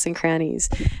our nooks and crannies.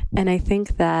 And I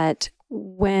think that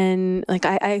when, like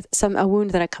a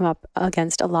wound that I come up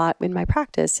against a lot in my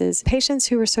practice is patients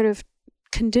who are sort of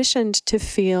conditioned to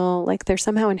feel like they're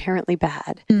somehow inherently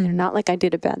bad. They're not like I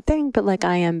did a bad thing, but like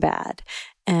I am bad.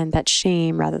 And that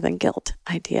shame rather than guilt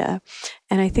idea.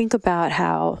 And I think about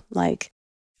how like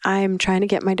I'm trying to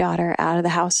get my daughter out of the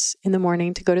house in the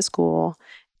morning to go to school.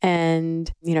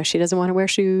 And, she doesn't want to wear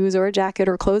shoes or a jacket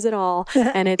or clothes at all.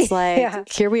 And it's like,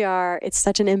 here we are. It's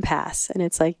such an impasse. And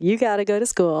it's like, you got to go to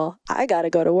school. I got to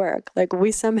go to work. Like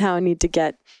we somehow need to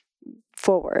get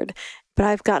forward. But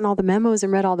I've gotten all the memos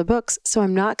and read all the books. So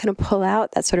I'm not going to pull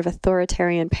out that sort of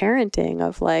authoritarian parenting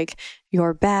of like,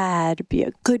 you're bad, be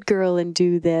a good girl and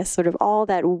do this, sort of all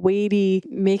that weighty,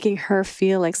 making her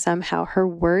feel like somehow her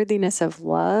worthiness of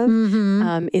love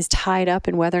is tied up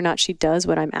in whether or not she does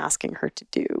what I'm asking her to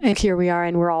do. And here we are,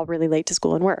 and we're all really late to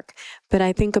school and work. But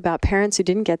I think about parents who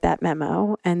didn't get that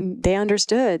memo, and they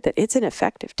understood that it's an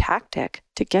effective tactic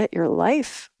to get your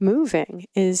life moving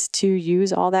is to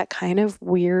use all that kind of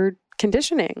weird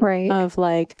conditioning of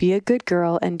like, be a good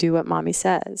girl and do what mommy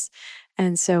says.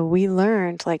 And so we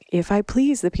learned like, if I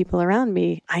please the people around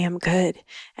me, I am good.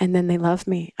 And then they love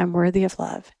me. I'm worthy of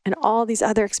love. And all these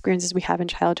other experiences we have in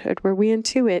childhood where we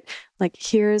intuit like,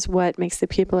 here's what makes the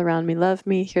people around me love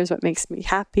me. Here's what makes me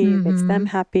happy, makes them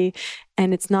happy.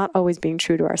 And it's not always being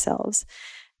true to ourselves.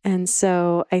 And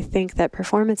so I think that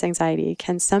performance anxiety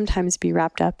can sometimes be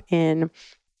wrapped up in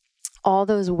all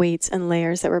those weights and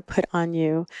layers that were put on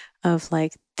you of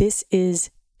like, this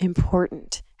is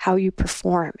important. How you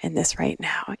perform in this right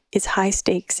now. It's high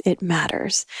stakes. It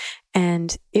matters.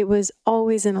 And it was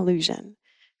always an illusion,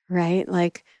 right?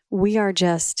 Like we are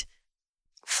just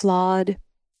flawed,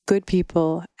 good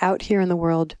people out here in the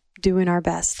world doing our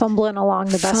best. Fumbling along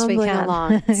the best we can.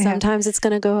 Along. Sometimes it's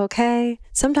going to go okay.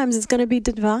 Sometimes it's going to be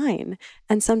divine.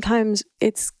 And sometimes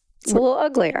it's a little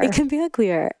uglier. It can be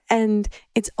uglier. And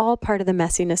it's all part of the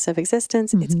messiness of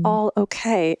existence. It's all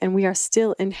okay. And we are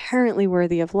still inherently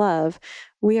worthy of love.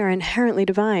 We are inherently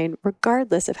divine,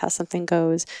 regardless of how something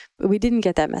goes. But we didn't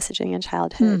get that messaging in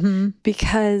childhood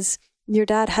because your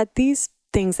dad had these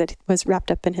things that was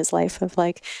wrapped up in his life of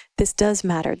like, this does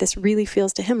matter. This really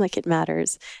feels to him like it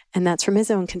matters. And that's from his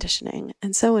own conditioning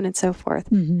and so on and so forth.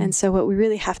 And so what we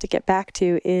really have to get back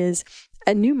to is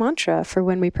a new mantra for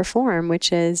when we perform,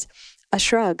 which is, a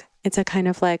shrug. It's a kind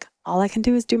of like, all I can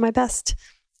do is do my best.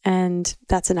 And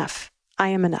that's enough. I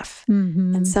am enough.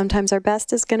 And sometimes our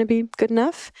best is going to be good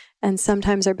enough. And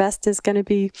sometimes our best is going to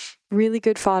be really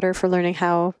good fodder for learning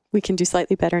how we can do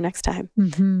slightly better next time.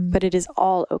 But it is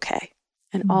all okay.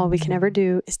 And all we can ever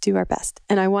do is do our best.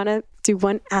 And I want to do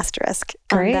one asterisk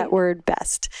on that word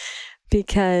best,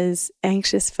 because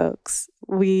anxious folks,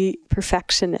 we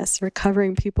perfectionists,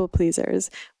 recovering people pleasers,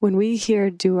 when we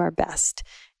hear do our best,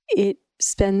 it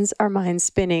spends our minds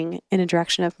spinning in a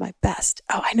direction of my best.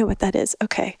 Oh, I know what that is.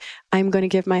 Okay. I'm going to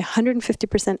give my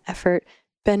 150% effort,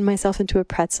 bend myself into a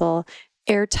pretzel,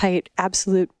 airtight,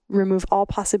 absolute, remove all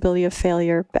possibility of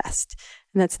failure, best.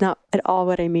 And that's not at all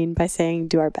what I mean by saying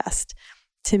do our best.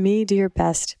 To me, do your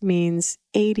best means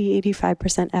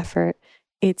 85% effort.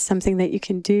 It's something that you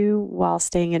can do while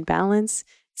staying in balance,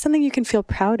 something you can feel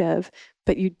proud of,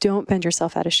 but you don't bend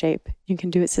yourself out of shape. You can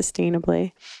do it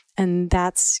sustainably. And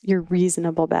that's your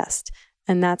reasonable best.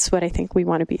 And that's what I think we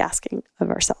want to be asking of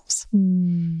ourselves.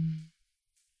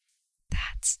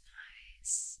 That's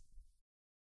nice.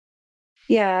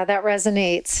 Yeah, that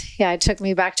resonates. Yeah, it took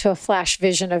me back to a flash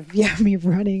vision of me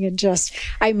running and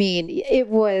it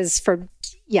was for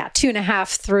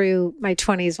 2.5 through my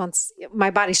 20s once my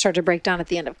body started to break down at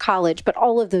the end of college. But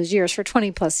all of those years, for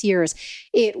 20 plus years,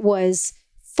 it was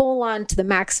full on to the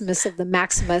maximus of the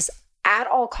maximus at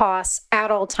all costs,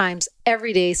 at all times,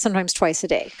 every day, sometimes twice a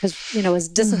day. Because, as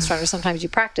a distance runner, sometimes you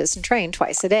practice and train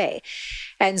twice a day.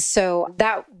 And so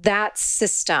that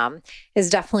system is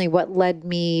definitely what led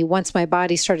me, once my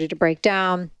body started to break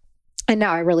down. And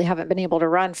now I really haven't been able to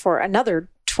run for another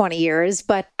 20 years,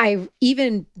 but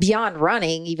even beyond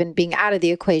running, even being out of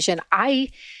the equation,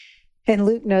 and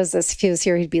Luke knows this, if he was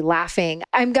here, he'd be laughing.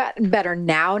 I've gotten better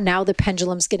now. Now the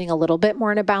pendulum's getting a little bit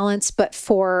more in a balance, but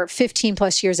for 15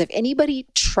 plus years, if anybody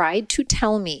tried to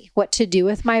tell me what to do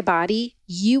with my body,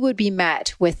 you would be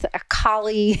met with a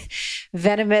collie,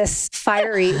 venomous,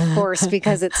 fiery force,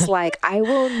 because it's like, I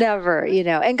will never,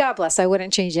 and God bless, I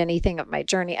wouldn't change anything of my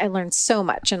journey. I learned so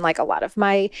much, and like a lot of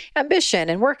my ambition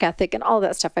and work ethic and all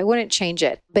that stuff, I wouldn't change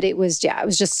it. But it was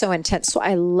just so intense. So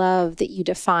I love that you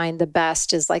define the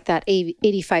best as like that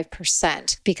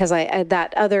 85%, because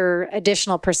that other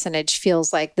additional percentage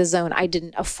feels like the zone I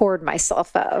didn't afford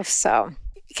myself of. So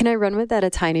can I run with that a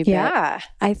tiny bit? Yeah.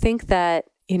 I think that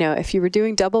if you were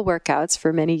doing double workouts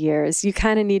for many years, you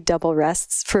kind of need double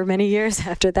rests for many years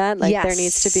after that. There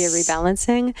needs to be a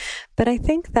rebalancing. But I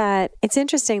think that it's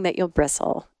interesting that you'll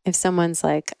bristle if someone's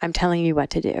like, I'm telling you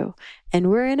what to do. And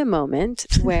we're in a moment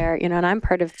where, and I'm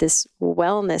part of this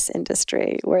wellness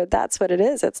industry where that's what it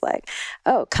is. It's like,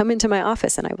 oh, come into my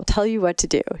office and I will tell you what to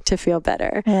do to feel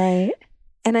better. Right.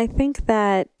 And I think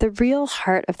that the real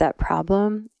heart of that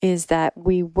problem is that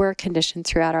we were conditioned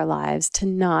throughout our lives to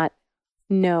not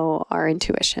know our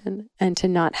intuition and to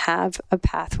not have a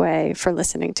pathway for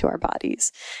listening to our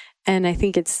bodies. And I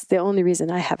think it's the only reason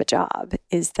I have a job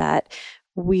is that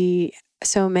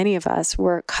so many of us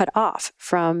were cut off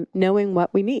from knowing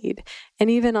what we need. And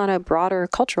even on a broader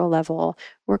cultural level,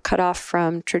 we're cut off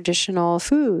from traditional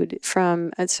food,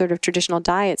 from a sort of traditional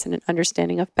diets and an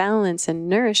understanding of balance and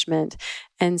nourishment.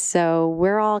 And so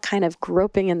we're all kind of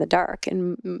groping in the dark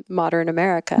in modern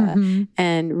America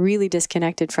and really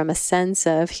disconnected from a sense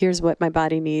of here's what my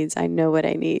body needs. I know what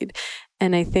I need.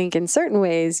 And I think in certain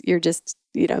ways, you're just,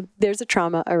 there's a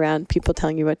trauma around people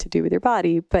telling you what to do with your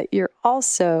body, but you've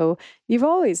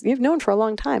known for a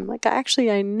long time, like,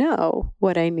 I know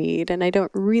what I need and I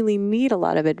don't really need a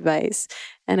lot of advice.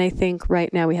 And I think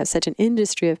right now we have such an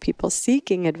industry of people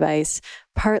seeking advice,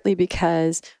 partly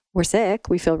because we're sick,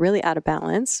 we feel really out of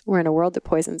balance. We're in a world that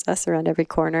poisons us around every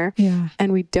corner. Yeah.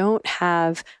 And we don't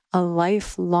have a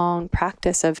lifelong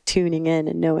practice of tuning in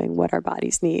and knowing what our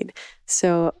bodies need.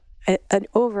 So an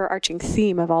overarching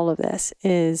theme of all of this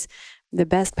is the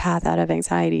best path out of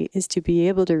anxiety is to be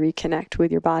able to reconnect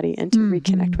with your body and to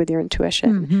reconnect with your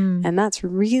intuition. And that's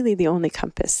really the only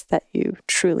compass that you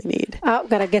truly need. Oh,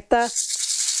 gotta get the rattle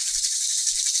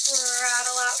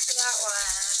out for that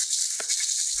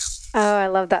one. Oh, I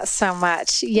love that so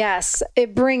much. Yes,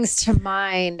 it brings to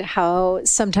mind how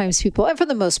sometimes people, and for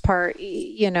the most part,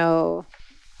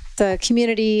 the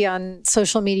community on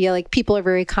social media, like, people are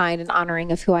very kind and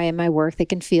honoring of who I am, my work. They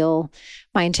can feel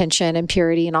my intention and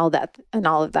purity and all of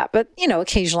that. But,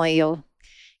 occasionally you'll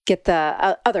get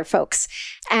the other folks.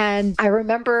 And I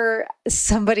remember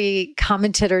somebody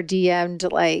commented or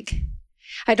DM'd, like,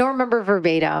 I don't remember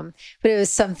verbatim, but it was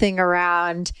something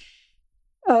around,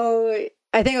 I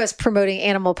think it was promoting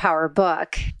Animal Power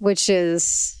book, which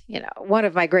is, one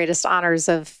of my greatest honors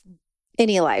of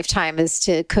any lifetime is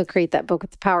to co-create that book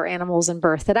with the power animals and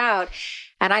birth it out.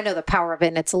 And I know the power of it.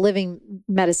 And it's a living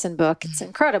medicine book. It's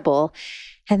incredible.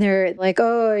 And they're like,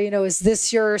 oh, is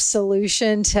this your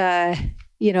solution to,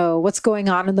 what's going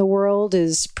on in the world,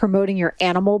 is promoting your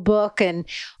animal book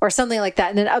or something like that.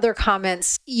 And then other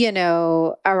comments,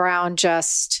 around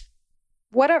just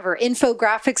whatever,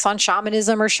 infographics on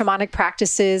shamanism or shamanic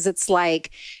practices. It's like,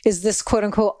 is this quote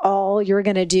unquote all you're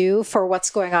going to do for what's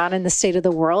going on in the state of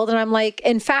the world? And I'm like,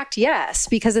 in fact, yes,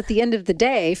 because at the end of the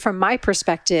day, from my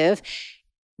perspective,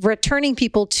 returning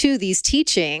people to these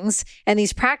teachings and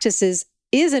these practices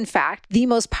is in fact the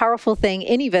most powerful thing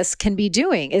any of us can be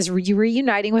doing, is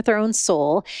reuniting with our own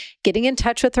soul, getting in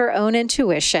touch with our own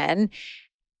intuition,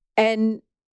 and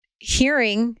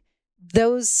hearing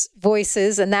those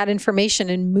voices and that information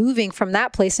and moving from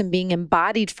that place and being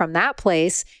embodied from that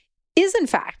place is in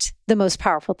fact the most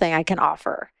powerful thing I can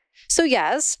offer. So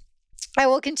yes, I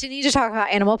will continue to talk about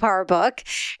Animal Power Book.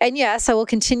 And yes, I will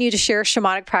continue to share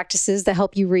shamanic practices that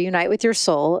help you reunite with your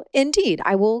soul. Indeed,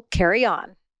 I will carry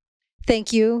on.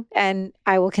 Thank you. And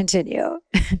I will continue.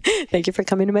 Thank you for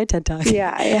coming to my TED Talk.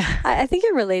 Yeah. I think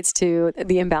it relates to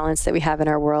the imbalance that we have in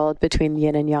our world between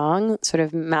yin and yang, sort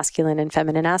of masculine and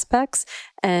feminine aspects.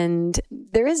 And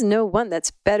there is no one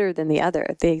that's better than the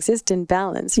other. They exist in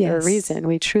balance for a reason.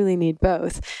 We truly need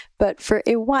both. But for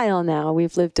a while now,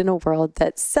 we've lived in a world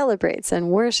that celebrates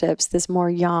and worships this more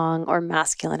yang or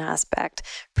masculine aspect: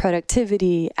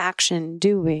 productivity, action,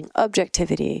 doing,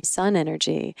 objectivity, sun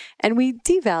energy. And we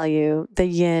devalue the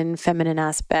yin feminine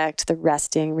aspect, the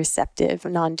resting, receptive,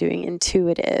 non-doing,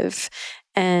 intuitive.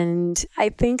 And I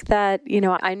think that,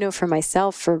 I know for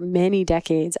myself, for many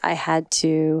decades, I had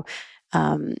to,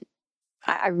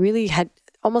 I really had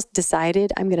almost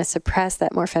decided I'm going to suppress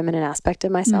that more feminine aspect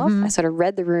of myself. I sort of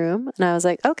read the room and I was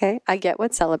like, okay, I get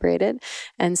what's celebrated.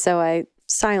 And so I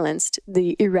silenced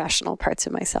the irrational parts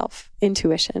of myself,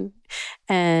 intuition.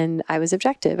 And I was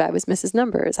objective. I was Mrs.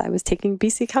 Numbers. I was taking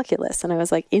BC calculus, and I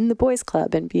was like in the boys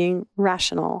club and being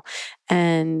rational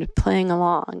and playing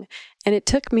along. And it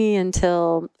took me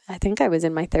until I think I was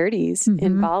in my 30s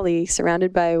in Bali,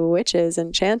 surrounded by witches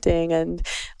and chanting and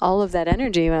all of that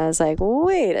energy. And I was like,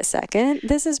 wait a second,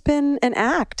 this has been an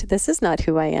act. This is not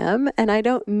who I am. And I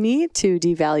don't need to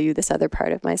devalue this other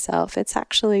part of myself. It's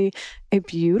actually a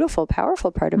beautiful,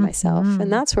 powerful part of myself.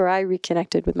 And that's where I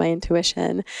reconnected with my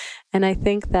intuition. And I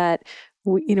think that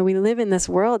we live in this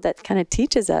world that kind of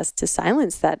teaches us to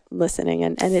silence that listening.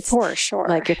 And it's for sure.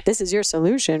 Like, if this is your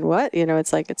solution, what?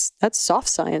 It's like, that's soft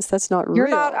science. That's not real. You're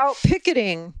not out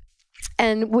picketing.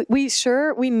 And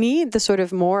we need the sort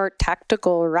of more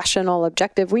tactical, rational,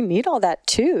 objective. We need all that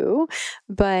too,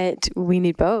 but we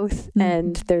need both.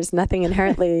 And there's nothing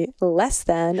inherently less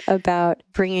than about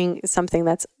bringing something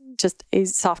that's just a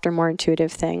softer, more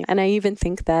intuitive thing. And I even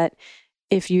think that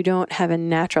if you don't have a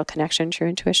natural connection to your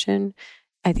intuition,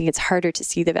 I think it's harder to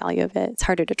see the value of it. It's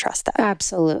harder to trust that.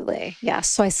 Absolutely. Yes.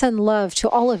 So I send love to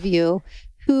all of you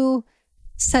who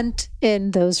sent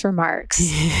in those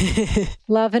remarks.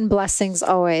 Love and blessings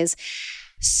always.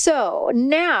 So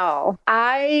now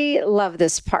I love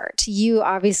this part. You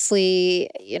obviously,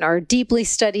 are deeply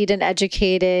studied and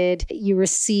educated. You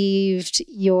received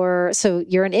you're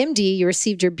an MD, you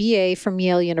received your BA from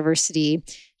Yale University.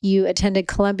 You attended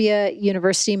Columbia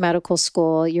University Medical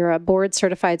School. You're a board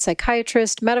certified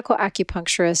psychiatrist, medical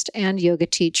acupuncturist, and yoga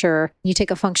teacher. You take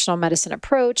a functional medicine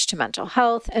approach to mental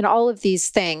health and all of these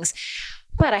things.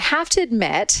 But I have to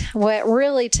admit, what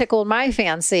really tickled my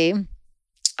fancy,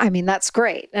 that's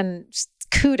great. And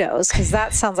kudos, because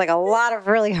that sounds like a lot of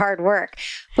really hard work.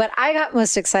 But I got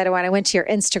most excited when I went to your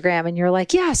Instagram and you're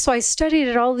like, yeah, so I studied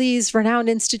at all these renowned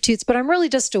institutes, but I'm really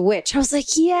just a witch. I was like,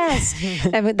 yes.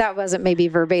 And that wasn't maybe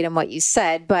verbatim what you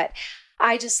said, but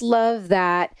I just love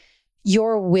that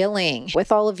you're willing,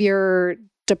 with all of your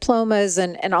diplomas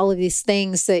and all of these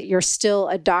things, that you're still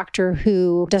a doctor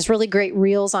who does really great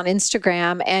reels on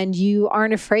Instagram, and you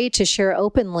aren't afraid to share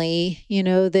openly,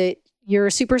 that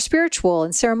you're super spiritual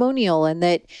and ceremonial, and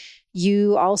that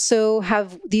you also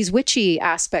have these witchy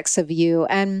aspects of you.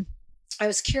 And I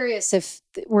was curious,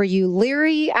 were you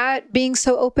leery at being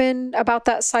so open about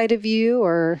that side of you,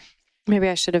 or maybe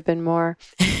I should have been more?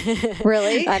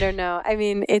 Really? I don't know.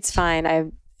 It's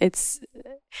fine.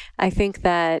 I think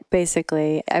that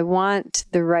basically I want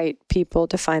the right people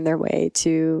to find their way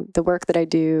to the work that I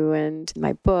do and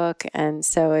my book. And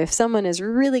so if someone is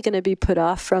really going to be put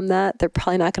off from that, they're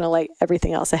probably not going to like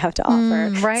everything else I have to offer.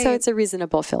 Right. So it's a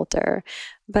reasonable filter.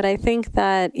 But I think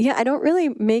that, I don't really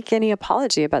make any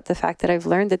apology about the fact that I've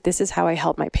learned that this is how I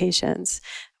help my patients.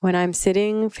 When I'm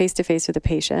sitting face to face with a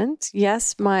patient,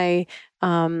 yes, my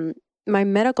my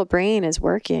medical brain is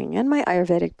working, and my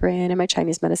Ayurvedic brain and my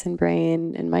Chinese medicine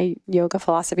brain and my yoga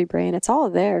philosophy brain, it's all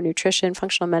there. Nutrition,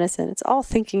 functional medicine, it's all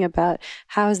thinking about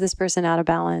how is this person out of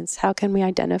balance? How can we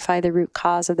identify the root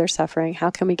cause of their suffering? How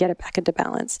can we get it back into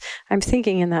balance? I'm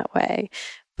thinking in that way.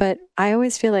 But I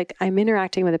always feel like I'm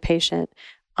interacting with a patient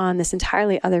on this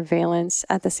entirely other valence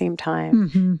at the same time.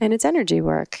 Mm-hmm. And it's energy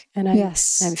work. And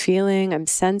I'm feeling, I'm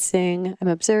sensing, I'm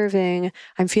observing,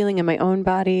 I'm feeling in my own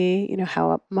body,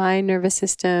 how my nervous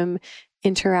system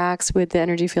interacts with the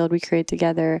energy field we create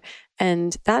together.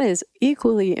 And that is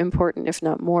equally important, if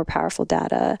not more powerful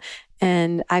data.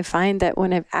 And I find that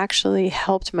when I've actually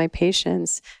helped my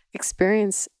patients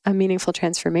experience a meaningful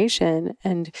transformation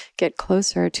and get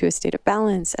closer to a state of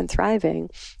balance and thriving,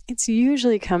 it's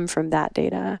usually come from that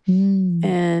data.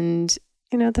 And,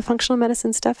 the functional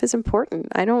medicine stuff is important.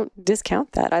 I don't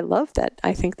discount that. I love that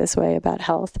I think this way about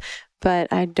health,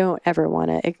 but I don't ever want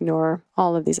to ignore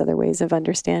all of these other ways of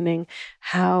understanding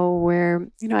how we're,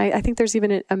 I think there's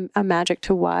even a magic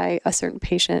to why a certain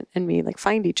patient and me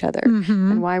find each other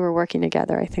and why we're working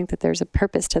together. I think that there's a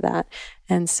purpose to that.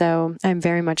 And so I'm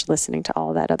very much listening to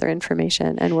all that other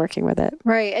information and working with it.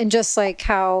 Right. And just like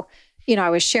how, I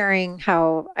was sharing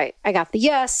how I got the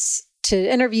yes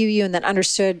to interview you and then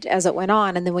understood as it went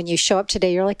on. And then when you show up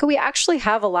today, you're like, oh, we actually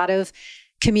have a lot of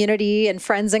community and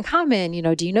friends in common.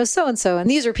 Do you know so-and-so? And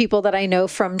these are people that I know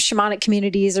from shamanic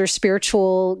communities or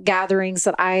spiritual gatherings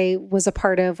that I was a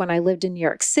part of when I lived in New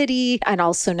York City and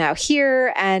also now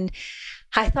here. And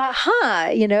I thought,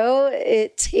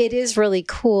 it is really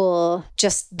cool,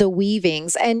 just the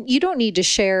weavings. And you don't need to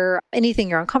share anything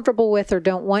you're uncomfortable with or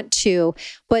don't want to,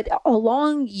 but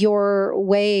along your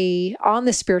way on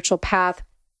the spiritual path,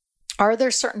 are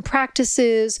there certain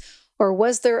practices or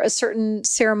was there a certain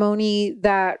ceremony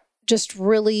that just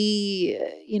really,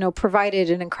 provided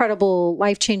an incredible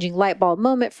life-changing light bulb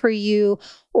moment for you?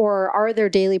 Or are there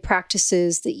daily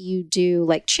practices that you do,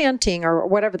 like chanting or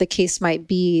whatever the case might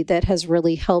be, that has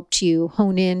really helped you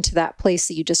hone into that place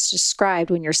that you just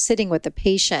described when you're sitting with the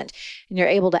patient and you're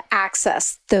able to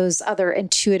access those other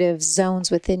intuitive zones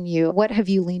within you? What have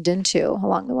you leaned into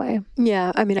along the way?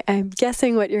 Yeah, I'm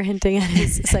guessing what you're hinting at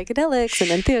is psychedelics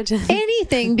and entheogens.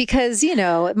 Anything, because,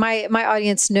 my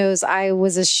audience knows I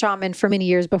was a shaman for many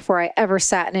years before I ever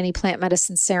sat in any plant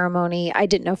medicine ceremony. I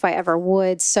didn't know if I ever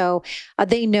would. So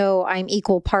they know I'm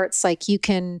equal parts. Like, you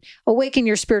can awaken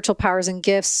your spiritual powers and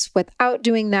gifts without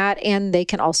doing that. And they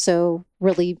can also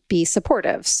really be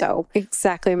supportive. So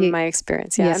exactly my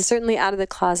experience. Yeah. Yes. I'm certainly out of the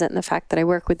closet in the fact that I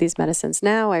work with these medicines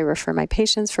now. I refer my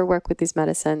patients for work with these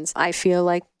medicines. I feel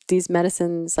like these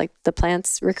medicines, like the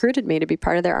plants, recruited me to be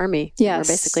part of their army. Yes.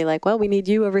 We're basically like, well, we need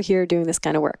you over here doing this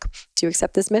kind of work. Do you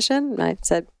accept this mission? And I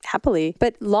said, happily.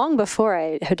 But long before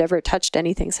I had ever touched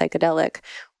anything psychedelic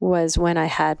was when I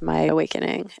had my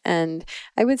awakening. And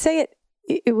I would say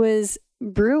it was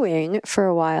brewing for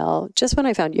a while just when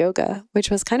I found yoga,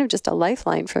 which was kind of just a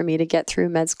lifeline for me to get through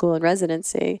med school and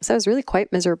residency. So I was really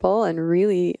quite miserable and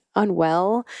really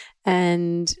unwell.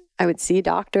 And I would see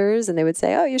doctors and they would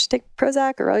say, oh, you should take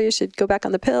Prozac, or oh, you should go back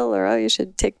on the pill, or oh, you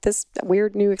should take this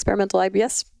weird new experimental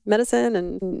IBS medicine.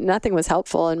 And nothing was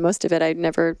helpful. And most of it, I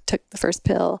never took the first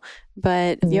pill.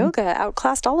 But yoga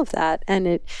outclassed all of that. And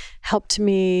it helped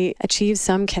me achieve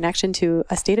some connection to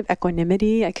a state of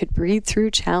equanimity. I could breathe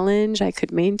through challenge. I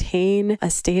could maintain a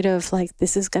state of like,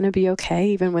 this is going to be okay,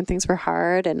 even when things were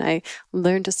hard. And I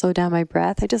learned to slow down my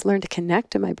breath. I just learned to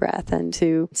connect to my breath and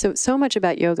so much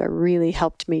about yoga really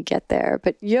helped me get there.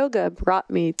 But yoga brought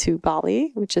me to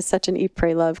Bali, which is such an eat,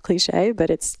 pray, love cliche, but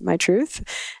it's my truth.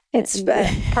 It's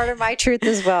part of my truth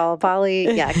as well. Bali,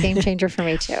 game changer for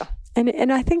me too.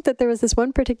 And I think that there was this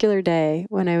one particular day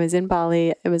when I was in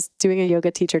Bali, I was doing a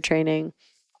yoga teacher training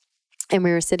and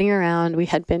we were sitting around, we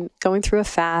had been going through a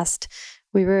fast,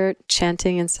 we were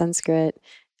chanting in Sanskrit,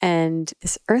 and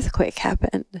this earthquake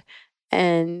happened.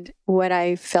 And what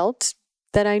I felt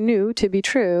that I knew to be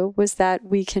true was that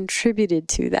we contributed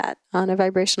to that on a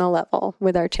vibrational level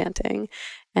with our chanting.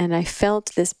 And I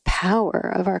felt this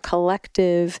power of our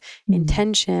collective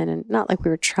intention, and not like we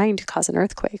were trying to cause an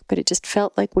earthquake, but it just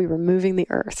felt like we were moving the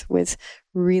earth with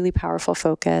really powerful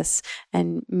focus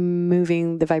and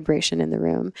moving the vibration in the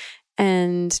room.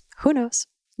 And who knows?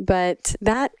 But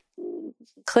that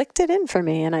clicked it in for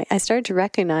me. And I started to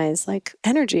recognize like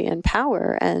energy and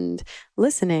power and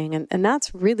listening. And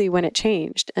that's really when it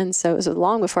changed. And so it was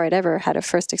long before I'd ever had a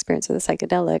first experience with a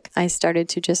psychedelic. I started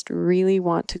to just really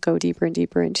want to go deeper and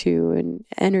deeper into an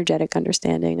energetic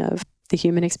understanding of the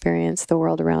human experience, the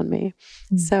world around me.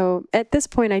 So at this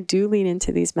point, I do lean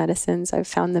into these medicines. I've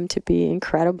found them to be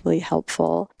incredibly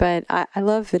helpful, but I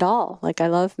love it all. Like I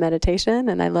love meditation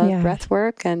and I love breath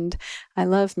work and I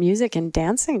love music and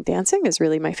dancing. Dancing is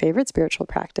really my favorite spiritual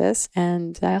practice.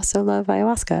 And I also love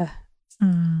ayahuasca.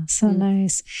 So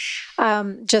nice.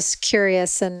 Just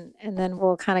curious, and then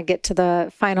we'll kind of get to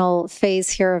the final phase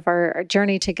here of our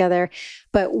journey together.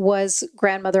 But was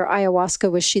grandmother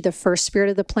ayahuasca, was she the first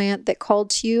spirit of the plant that called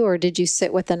to you, or did you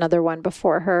sit with another one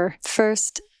before her?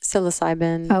 First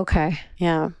psilocybin. Okay.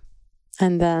 Yeah.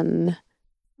 And then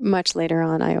much later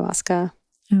on, ayahuasca.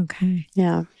 Okay.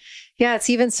 Yeah. Yeah.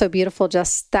 It's even so beautiful,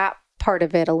 just that part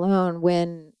of it alone,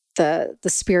 when the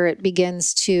spirit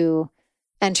begins to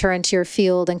enter into your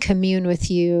field and commune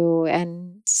with you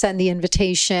and send the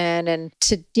invitation and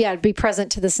to, be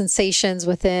present to the sensations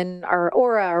within our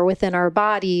aura or within our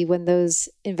body when those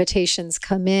invitations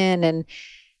come in. And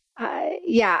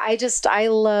I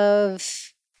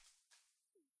love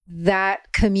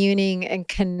that communing and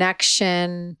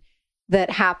connection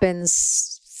that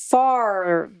happens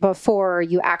far before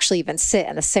you actually even sit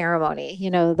in a ceremony. You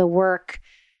know, the work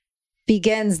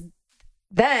begins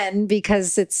then,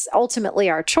 because it's ultimately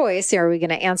our choice. Are we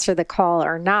going to answer the call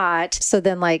or not? So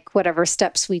then like whatever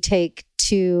steps we take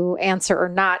to answer or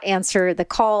not answer the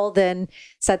call, then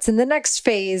sets in the next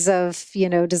phase of,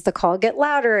 does the call get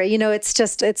louder?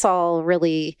 It's all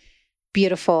really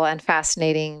beautiful and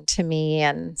fascinating to me.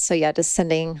 And so, just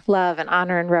sending love and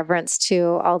honor and reverence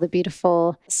to all the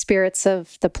beautiful spirits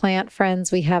of the plant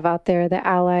friends we have out there, the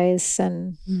allies,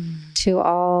 and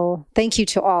thank you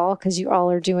to all, because you all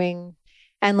are doing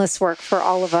endless work for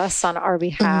all of us on our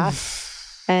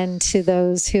behalf. And to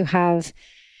those who have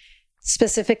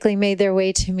specifically made their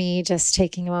way to me, just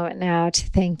taking a moment now to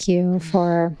thank you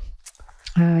for,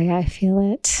 I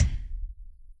feel it.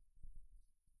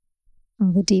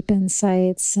 All the deep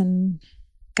insights and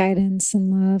guidance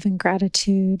and love and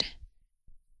gratitude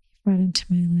you've brought into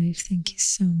my life. Thank you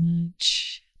so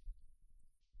much.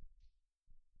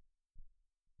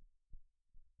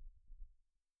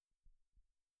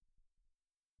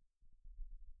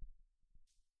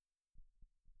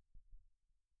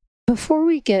 Before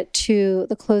we get to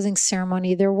the closing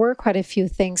ceremony, there were quite a few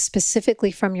things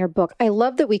specifically from your book. I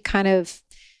love that we kind of,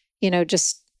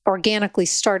 just organically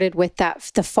started with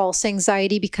the false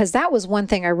anxiety, because that was one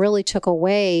thing I really took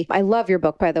away. I love your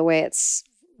book, by the way. It's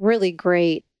really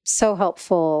great, so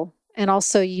helpful. And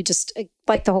also you just,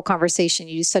 like the whole conversation,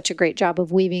 you do such a great job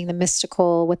of weaving the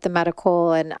mystical with the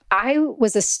medical. And I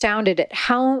was astounded at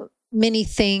how many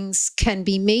things can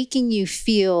be making you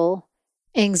feel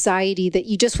anxiety that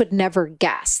you just would never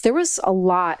guess. There was a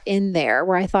lot in there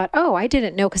where I thought, I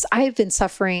didn't know, because I've been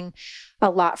suffering a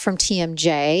lot from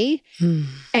TMJ.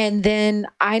 And then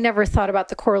I never thought about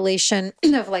the correlation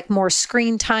of like more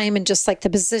screen time and just like the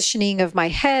positioning of my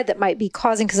head that might be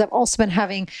causing, because I've also been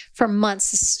having for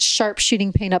months this sharp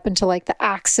shooting pain up into like the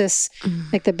axis,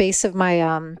 like the base of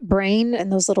my brain,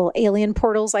 and those little alien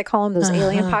portals, I call them, those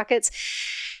alien pockets.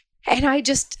 And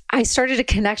I started to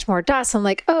connect more dots. I'm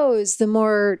like, is the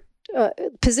more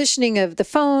positioning of the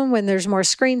phone when there's more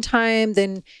screen time,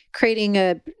 then creating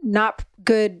a not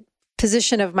good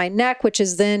position of my neck, which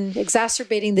is then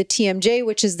exacerbating the TMJ,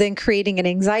 which is then creating an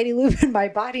anxiety loop in my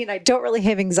body. And I don't really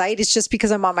have anxiety. It's just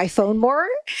because I'm on my phone more.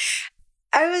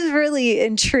 I was really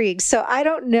intrigued. So I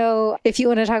don't know if you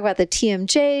want to talk about the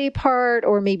TMJ part,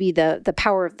 or maybe the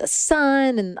power of the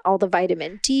sun and all the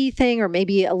vitamin D thing, or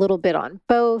maybe a little bit on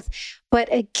both.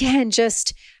 But again,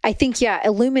 just, I think,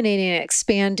 illuminating and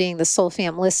expanding the Soul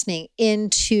Fam listening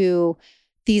into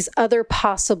these other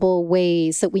possible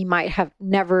ways that we might have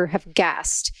never have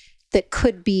guessed that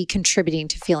could be contributing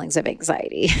to feelings of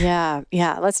anxiety. Yeah.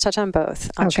 Let's touch on both.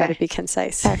 I'll try to be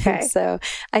concise. Okay. So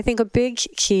I think a big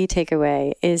key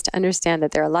takeaway is to understand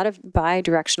that there are a lot of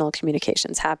bi-directional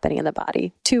communications happening in the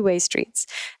body, two-way streets.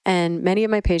 And many of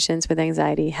my patients with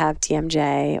anxiety have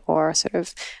TMJ or sort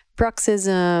of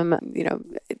bruxism,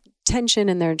 tension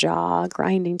in their jaw,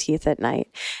 grinding teeth at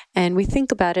night. And we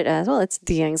think about it as, well, it's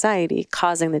the anxiety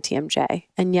causing the TMJ.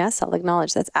 And yes, I'll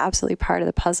acknowledge that's absolutely part of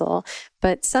the puzzle.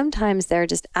 But sometimes there are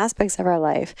just aspects of our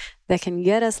life that can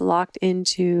get us locked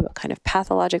into a kind of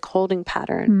pathologic holding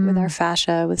pattern with our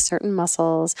fascia, with certain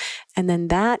muscles. And then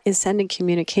that is sending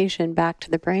communication back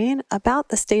to the brain about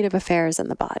the state of affairs in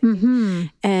the body.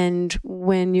 And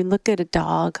when you look at a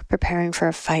dog preparing for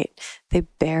a fight, they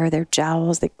bare their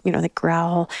jowls, they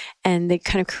growl, and they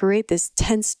kind of create this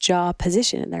tense jaw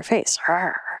position in their face.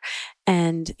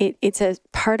 And it's a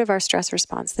part of our stress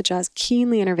response. The jaw is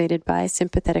keenly innervated by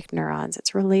sympathetic neurons.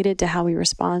 It's related to how we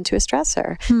respond to a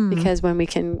stressor, because when we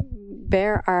can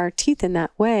bare our teeth in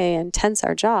that way and tense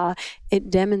our jaw,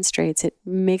 it demonstrates, it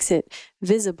makes it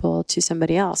visible to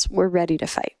somebody else. We're ready to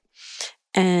fight.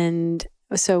 And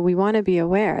so we want to be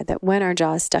aware that when our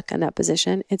jaw is stuck in that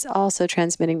position, it's also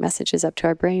transmitting messages up to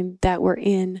our brain that we're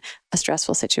in a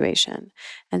stressful situation.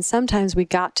 And sometimes we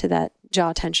got to that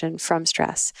jaw tension from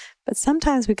stress, but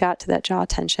sometimes we got to that jaw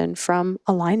tension from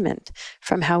alignment,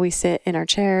 from how we sit in our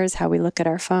chairs, how we look at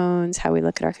our phones, how we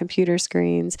look at our computer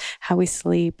screens, how we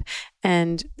sleep.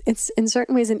 And it's in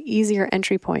certain ways an easier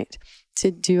entry point to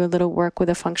do a little work with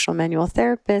a functional manual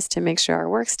therapist, to make sure our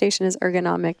workstation is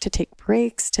ergonomic, to take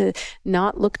breaks, to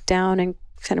not look down and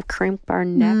kind of crimp our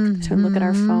neck, to look at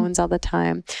our phones all the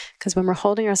time. Because when we're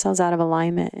holding ourselves out of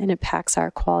alignment, it impacts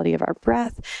our quality of our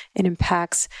breath, it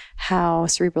impacts how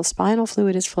cerebral spinal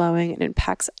fluid is flowing, it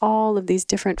impacts all of these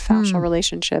different fascial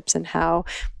relationships and how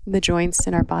the joints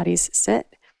in our bodies sit.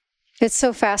 It's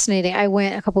so fascinating. I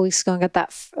went a couple of weeks ago and got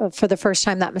that for the first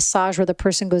time, that massage where the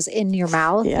person goes in your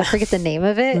mouth. I forget the name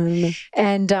of it.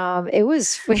 And it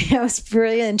was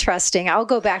really interesting. I'll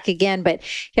go back again. But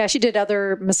yeah, she did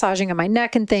other massaging on my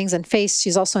neck and things and face.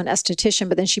 She's also an esthetician,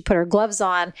 but then she put her gloves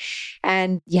on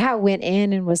and went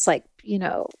in and was like,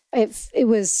 it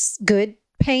was good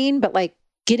pain, but like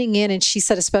getting in, and she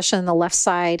said, especially on the left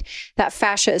side, that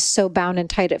fascia is so bound and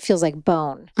tight, it feels like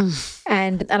bone.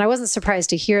 And I wasn't surprised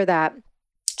to hear that.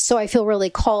 So I feel really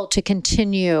called to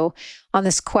continue on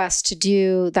this quest to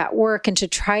do that work and to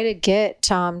try to get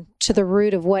to the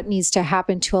root of what needs to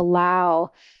happen to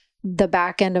allow the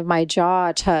back end of my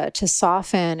jaw to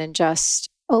soften and just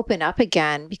open up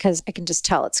again, because I can just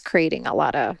tell it's creating a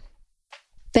lot of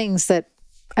things that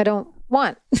I don't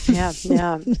want. Yeah.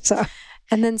 So.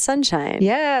 And then sunshine.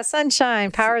 Yeah,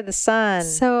 sunshine, power of the sun.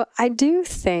 So I do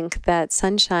think that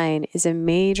sunshine is a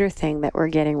major thing that we're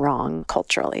getting wrong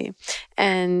culturally.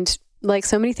 And like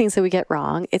so many things that we get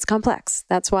wrong, it's complex.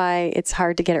 That's why it's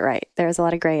hard to get it right. There's a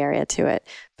lot of gray area to it.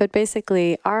 But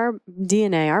basically, our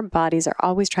DNA, our bodies are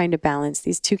always trying to balance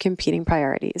these two competing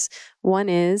priorities. One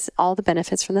is all the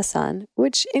benefits from the sun,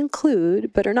 which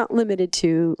include, but are not limited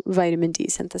to, vitamin D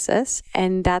synthesis.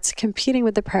 And that's competing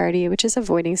with the priority, which is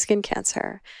avoiding skin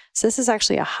cancer. So this is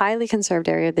actually a highly conserved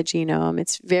area of the genome.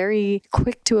 It's very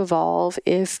quick to evolve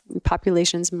if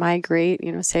populations migrate,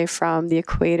 say from the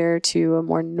equator to a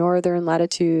more northern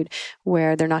latitude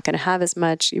where they're not going to have as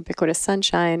much ubiquitous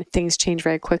sunshine. Things change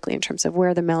very quickly in terms of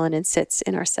where the melanin sits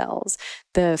in our cells.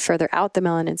 The further out the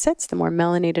melanin sits, the more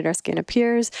melanated our skin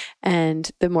appears, and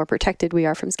the more protected we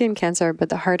are from skin cancer, but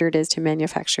the harder it is to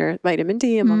manufacture vitamin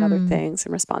D, among other things,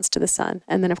 in response to the sun.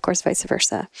 And then, of course, vice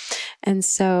versa. And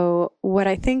so what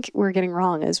I think we're getting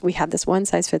wrong is we have this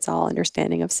one-size-fits-all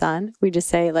understanding of sun. We just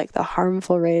say like the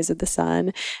harmful rays of the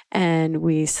sun, and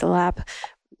we slap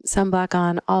sunblock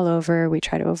on all over. We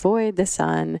try to avoid the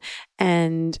sun.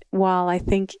 And while I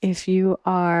think if you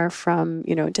are from,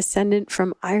 descendant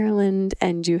from Ireland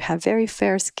and you have very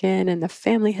fair skin and the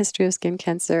family history of skin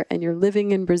cancer and you're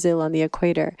living in Brazil on the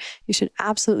equator, you should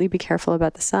absolutely be careful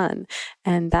about the sun.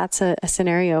 And that's a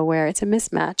scenario where it's a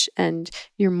mismatch and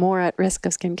you're more at risk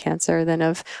of skin cancer than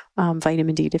of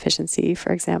vitamin D deficiency,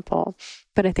 for example.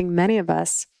 But I think many of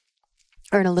us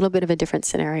are in a little bit of a different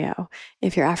scenario.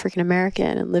 If you're African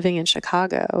American and living in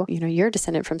Chicago, you're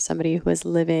descendant from somebody who is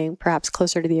living perhaps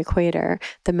closer to the equator.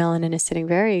 The melanin is sitting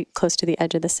very close to the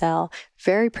edge of the cell,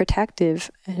 very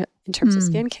protective in terms of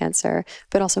skin cancer,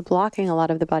 but also blocking a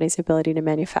lot of the body's ability to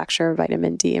manufacture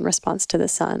vitamin D in response to the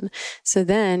sun. So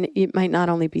then it might not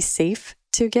only be safe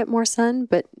to get more sun,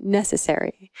 but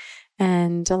necessary.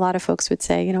 And a lot of folks would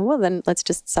say, well, then let's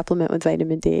just supplement with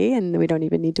vitamin D and we don't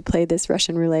even need to play this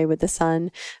Russian roulette with the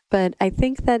sun. But I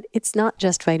think that it's not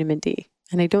just vitamin D.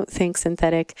 And I don't think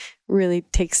synthetic really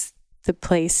takes the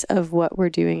place of what we're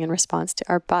doing in response to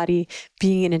our body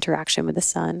being in interaction with the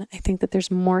sun. I think that there's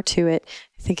more to it.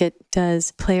 I think it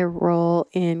does play a role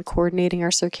in coordinating our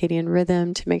circadian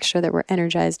rhythm to make sure that we're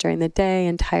energized during the day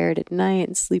and tired at night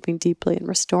and sleeping deeply and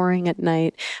restoring at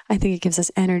night. I think it gives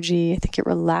us energy. I think it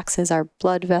relaxes our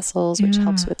blood vessels, which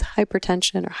helps with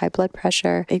hypertension or high blood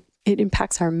pressure. It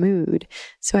impacts our mood.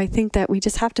 So I think that we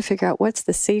just have to figure out what's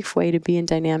the safe way to be in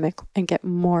dynamic and get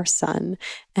more sun.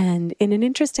 And in an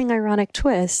interesting, ironic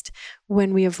twist,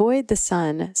 when we avoid the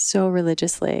sun so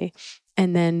religiously,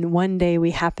 and then one day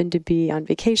we happen to be on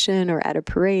vacation or at a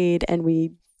parade and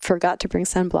we forgot to bring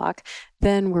sunblock,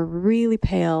 then we're really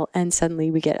pale and suddenly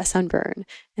we get a sunburn.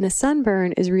 And a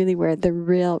sunburn is really where the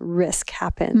real risk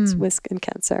happens with skin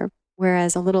cancer.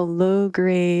 Whereas a little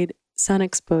low-grade sun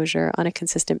exposure on a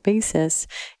consistent basis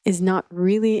is not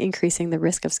really increasing the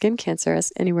risk of skin cancer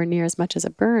as anywhere near as much as a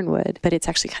burn would, but it's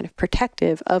actually kind of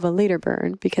protective of a later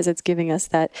burn because it's giving us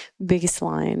that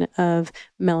baseline of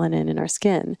melanin in our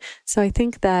skin. So I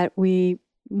think that we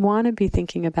want to be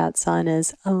thinking about sun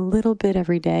as a little bit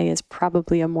every day is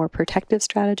probably a more protective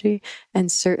strategy and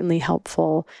certainly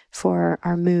helpful for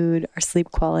our mood, our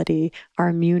sleep quality, our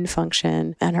immune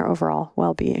function, and our overall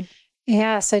well-being.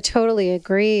 Yes, I totally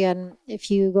agree. And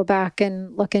if you go back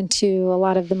and look into a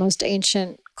lot of the most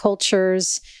ancient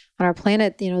cultures on our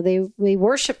planet, they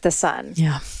worship the sun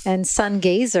and sun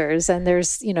gazers. And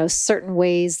there's, certain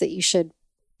ways that you should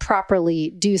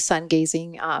properly do sun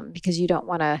gazing because you don't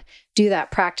want to do that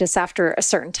practice after a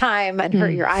certain time and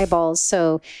hurt your eyeballs.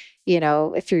 So,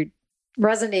 if you're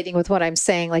resonating with what I'm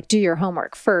saying, like do your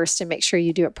homework first and make sure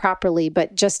you do it properly.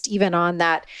 But just even on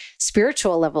that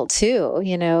spiritual level too,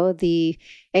 the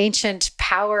ancient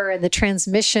power and the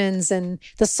transmissions and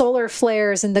the solar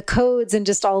flares and the codes and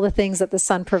just all the things that the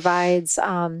sun provides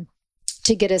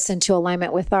to get us into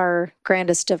alignment with our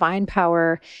grandest divine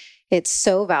power. It's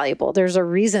so valuable. There's a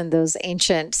reason those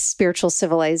ancient spiritual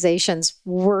civilizations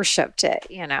worshipped it,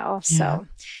 So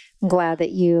I'm glad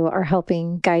that you are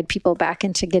helping guide people back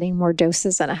into getting more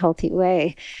doses in a healthy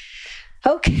way.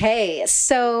 Okay,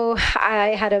 so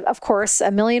I had, of course, a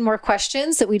million more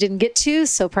questions that we didn't get to.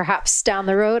 So perhaps down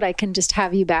the road, I can just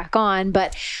have you back on.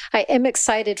 But I am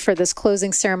excited for this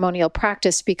closing ceremonial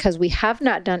practice because we have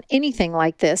not done anything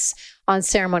like this on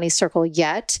Ceremony Circle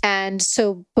yet. And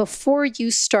so before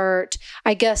you start,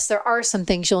 I guess there are some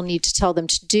things you'll need to tell them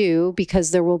to do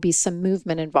because there will be some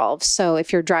movement involved. So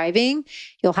if you're driving,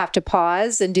 you'll have to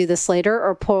pause and do this later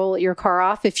or pull your car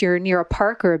off if you're near a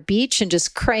park or a beach and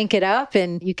just crank it up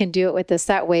and you can do it with this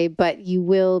that way, but you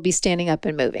will be standing up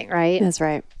and moving, right? That's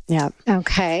right. Yeah.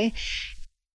 Okay.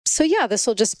 So this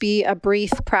will just be a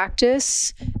brief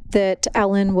practice that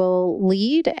Ellen will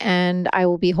lead and I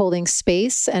will be holding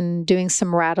space and doing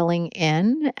some rattling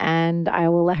in and I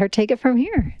will let her take it from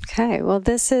here. Okay. Well,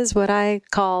 this is what I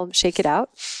call Shake It Out.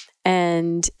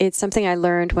 And it's something I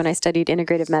learned when I studied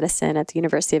integrative medicine at the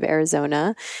University of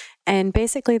Arizona. And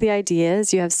basically the idea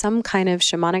is you have some kind of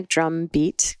shamanic drum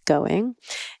beat going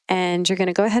and you're going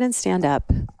to go ahead and stand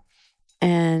up.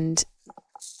 And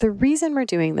the reason we're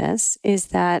doing this is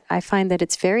that I find that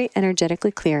it's very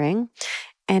energetically clearing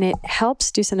and it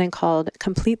helps do something called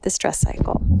complete the stress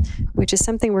cycle, which is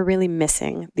something we're really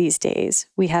missing these days.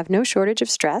 We have no shortage of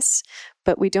stress,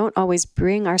 but we don't always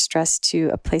bring our stress to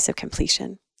a place of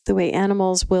completion. The way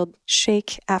animals will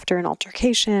shake after an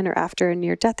altercation or after a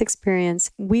near-death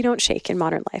experience, we don't shake in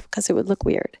modern life because it would look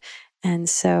weird. And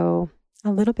so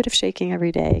a little bit of shaking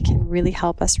every day can really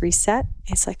help us reset.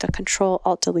 It's like a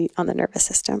Control-Alt-Delete on the nervous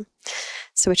system.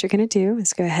 So what you're going to do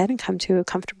is go ahead and come to a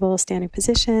comfortable standing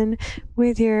position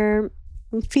with your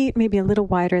feet maybe a little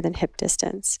wider than hip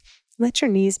distance. Let your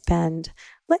knees bend.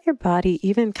 Let your body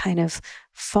even kind of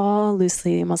fall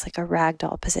loosely, almost like a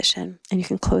ragdoll position. And you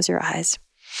can close your eyes.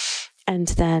 And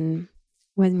then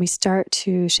when we start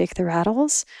to shake the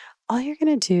rattles, all you're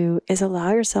going to do is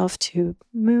allow yourself to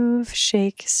move,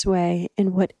 shake, sway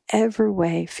in whatever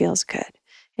way feels good.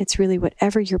 It's really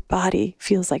whatever your body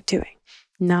feels like doing,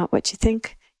 not what you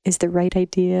think is the right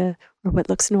idea or what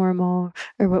looks normal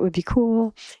or what would be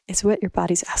cool. It's what your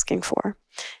body's asking for.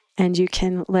 And you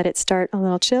can let it start a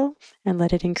little chill and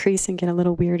let it increase and get a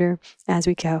little weirder as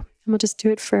we go. And we'll just do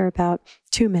it for about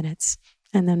 2 minutes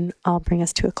and then I'll bring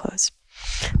us to a close.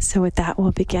 So with that,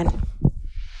 we'll begin.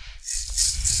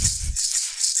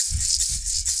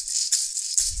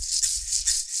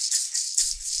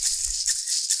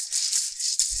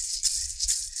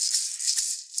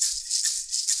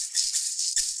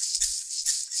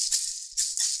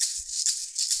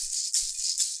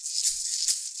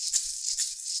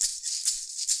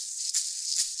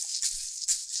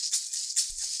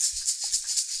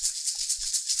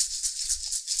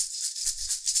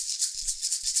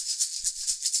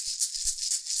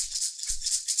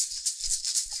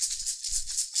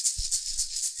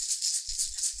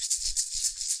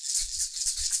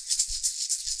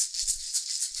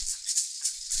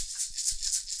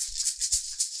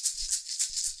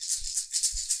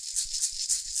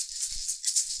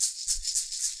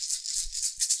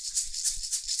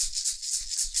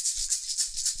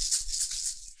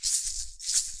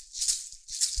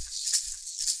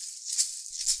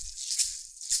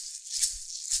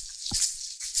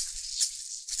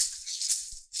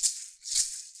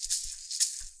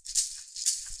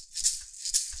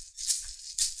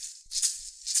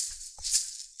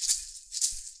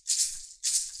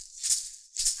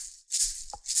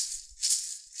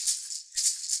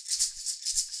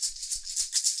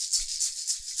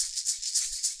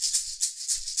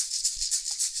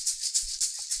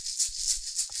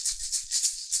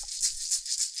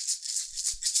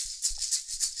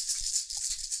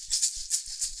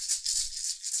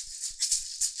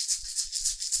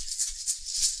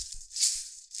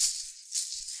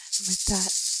 Like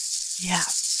that. Yeah.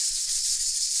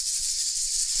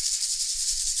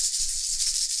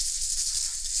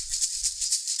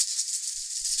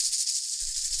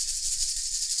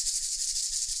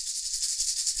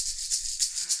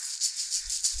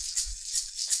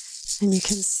 And you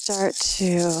can start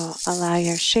to allow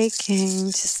your shaking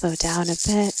to slow down a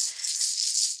bit.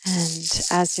 And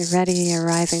as you're ready,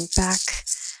 arriving back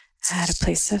at a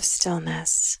place of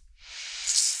stillness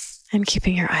and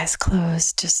keeping your eyes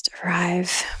closed, just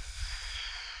arrive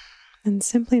and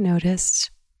simply notice.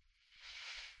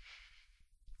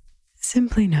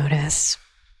 Simply notice,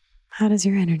 how does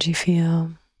your energy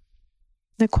feel?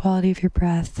 The quality of your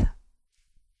breath.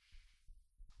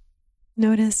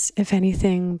 Notice if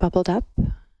anything bubbled up.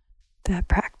 That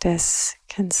practice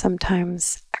can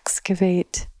sometimes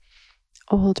excavate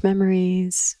old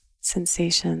memories,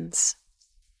 sensations,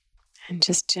 and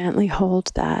just gently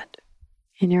hold that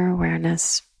in your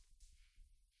awareness.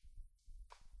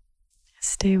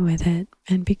 Stay with it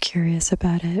and be curious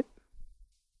about it.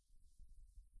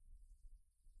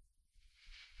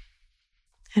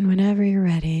 And whenever you're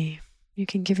ready, you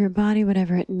can give your body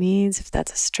whatever it needs, if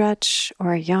that's a stretch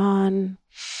or a yawn.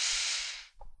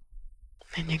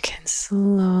 And you can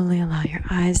slowly allow your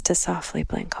eyes to softly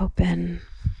blink open.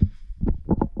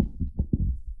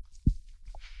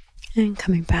 And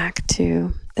coming back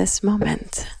to this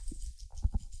moment.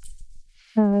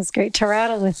 Oh, it was great to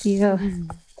rattle with you.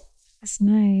 It's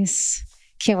nice.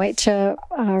 Can't wait to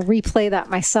replay that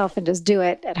myself and just do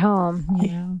it at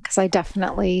home, because I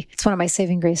definitely, it's one of my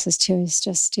saving graces too, is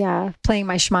just, playing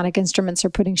my shamanic instruments or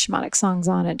putting shamanic songs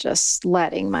on and just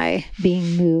letting my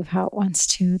being move how it wants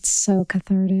to. It's so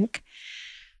cathartic.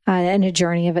 And a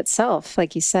journey of itself,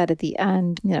 like you said, at the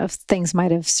end, things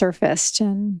might have surfaced,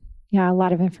 and a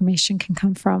lot of information can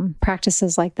come from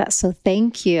practices like that. So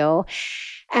thank you.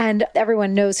 And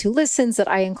everyone knows who listens that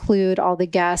I include all the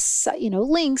guests,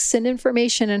 links and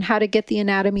information on how to get the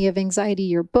Anatomy of Anxiety,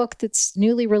 your book that's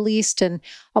newly released. And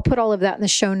I'll put all of that in the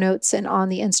show notes and on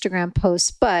the Instagram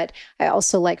post. But I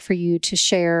also like for you to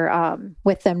share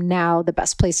with them now the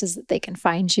best places that they can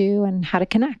find you and how to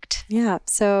connect. Yeah.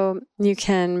 So you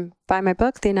can buy my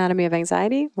book, The Anatomy of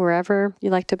Anxiety, wherever you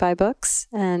like to buy books.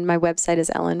 And my website is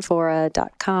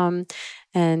ellenvora.com.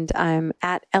 And I'm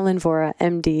at Ellen Vora,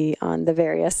 MD, on the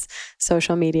various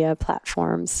social media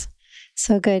platforms.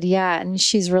 So good. Yeah. And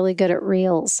she's really good at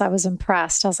reels. I was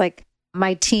impressed. I was like,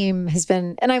 my team has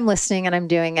been, and I'm listening and I'm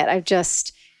doing it. I've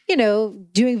just,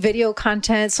 doing video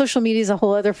content. Social media is a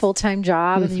whole other full-time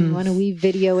job. And you want to weave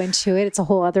video into it. It's a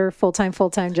whole other full-time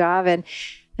job. And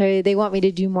they want me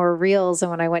to do more reels.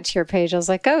 And when I went to your page, I was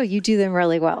like, oh, you do them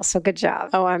really well. So good job.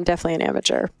 Oh, I'm definitely an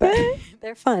amateur, but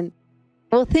they're fun.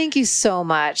 Well, thank you so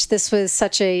much. This was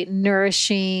such a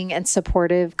nourishing and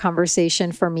supportive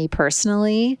conversation for me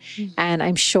personally. And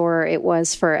I'm sure it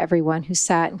was for everyone who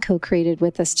sat and co-created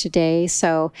with us today.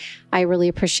 So I really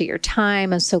appreciate your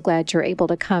time. I'm so glad you're able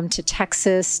to come to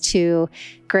Texas to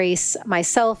grace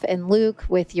myself and Luke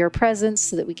with your presence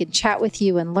so that we can chat with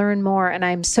you and learn more. And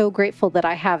I'm so grateful that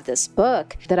I have this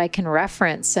book that I can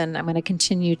reference. And I'm going to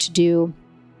continue to do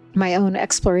my own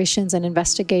explorations and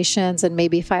investigations. And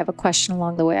maybe if I have a question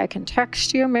along the way, I can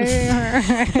text you maybe.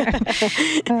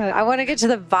 I want to get to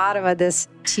the bottom of this,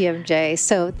 TMJ.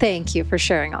 So thank you for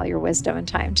sharing all your wisdom and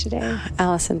time today.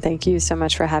 Allison, thank you so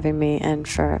much for having me and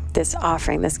for this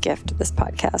offering, this gift, this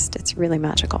podcast. It's really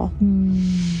magical.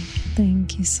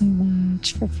 Thank you so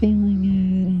much for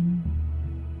feeling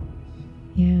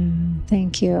it. And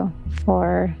thank you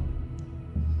for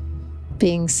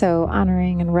being so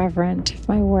honoring and reverent of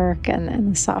my work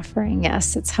and this offering.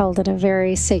 Yes, it's held in a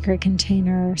very sacred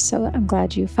container. So I'm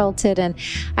glad you felt it. And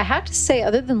I have to say,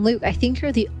 other than Luke, I think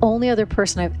you're the only other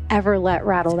person I've ever let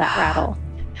rattle that rattle.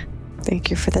 Thank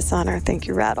you for this honor. Thank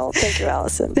you, Rattle. Thank you,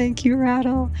 Allison. Thank you,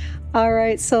 Rattle. All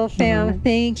right, Soul Fam,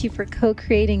 thank you for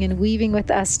co-creating and weaving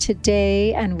with us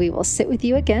today. And we will sit with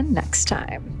you again next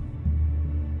time.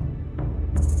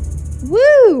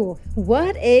 Woo!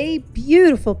 What a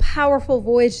beautiful, powerful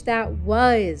voyage that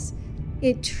was.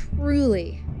 It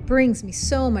truly brings me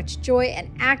so much joy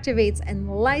and activates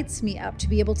and lights me up to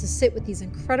be able to sit with these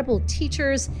incredible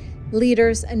teachers,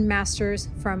 leaders, and masters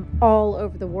from all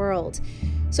over the world.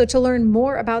 So to learn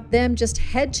more about them, just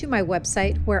head to my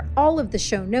website where all of the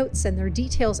show notes and their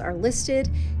details are listed.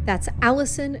 That's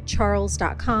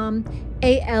AllisonCharles.com,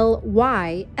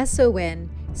 ALYSONCharles.com.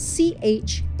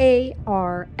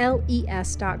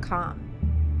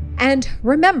 And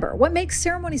remember, what makes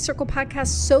Ceremony Circle Podcast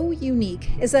so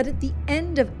unique is that at the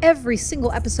end of every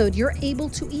single episode, you're able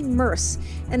to immerse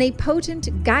in a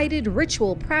potent guided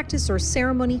ritual, practice, or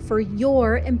ceremony for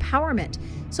your empowerment.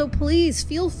 So please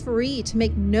feel free to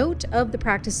make note of the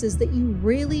practices that you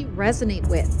really resonate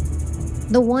with,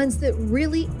 the ones that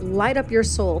really light up your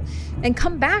soul, and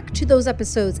come back to those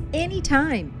episodes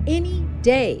anytime, any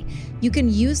day. You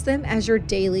can use them as your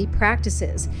daily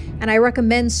practices, and I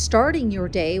recommend starting your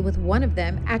day with one of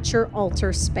them at your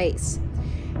altar space.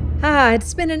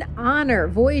 It's been an honor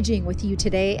voyaging with you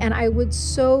today, and I would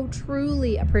so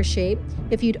truly appreciate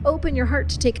if you'd open your heart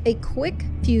to take a quick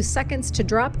few seconds to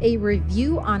drop a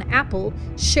review on Apple,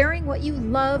 sharing what you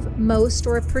love most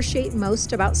or appreciate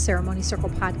most about Ceremony Circle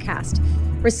Podcast.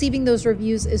 Receiving those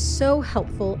reviews is so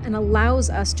helpful and allows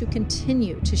us to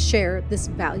continue to share this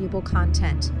valuable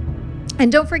content. And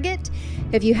don't forget,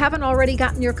 if you haven't already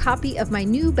gotten your copy of my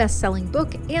new best-selling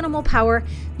book, Animal Power,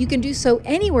 you can do so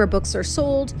anywhere books are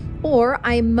sold, or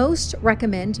I most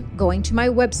recommend going to my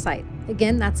website.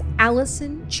 Again, that's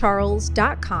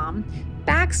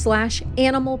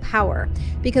AllisonCharles.com/Animal Power,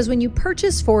 because when you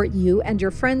purchase for you and your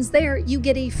friends there, you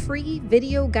get a free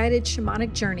video guided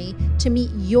shamanic journey to meet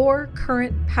your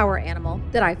current power animal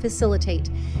that I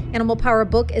facilitate. Animal Power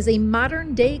book is a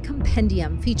modern day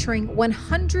compendium featuring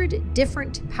 100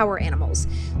 different power animals,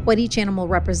 what each animal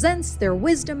represents, their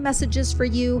wisdom messages for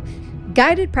you,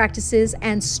 guided practices,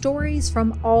 and stories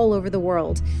from all over the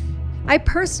world. I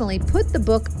personally put the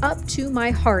book up to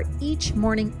my heart each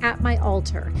morning at my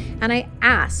altar, and I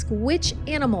ask which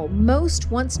animal most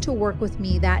wants to work with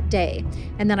me that day.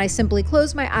 And then I simply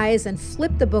close my eyes and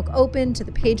flip the book open to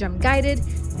the page I'm guided.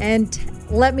 And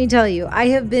let me tell you, I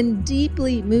have been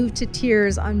deeply moved to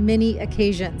tears on many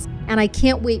occasions, and I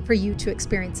can't wait for you to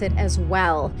experience it as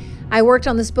well. I worked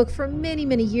on this book for many,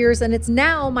 many years, and it's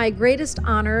now my greatest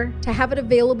honor to have it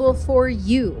available for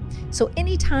you. So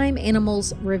anytime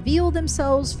animals reveal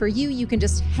themselves for you, you can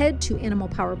just head to Animal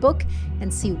Power Book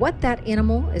and see what that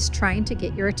animal is trying to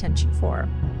get your attention for.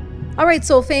 All right,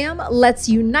 Soul Fam, let's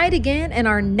unite again in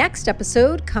our next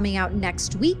episode coming out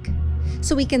next week,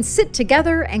 so we can sit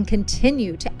together and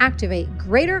continue to activate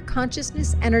greater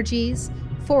consciousness energies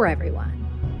for everyone.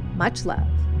 Much love.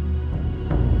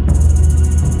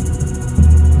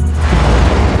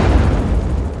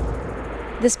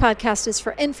 This podcast is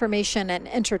for information and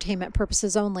entertainment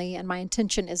purposes only, and my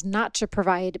intention is not to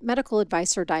provide medical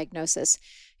advice or diagnosis.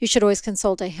 You should always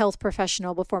consult a health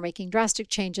professional before making drastic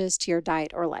changes to your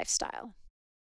diet or lifestyle.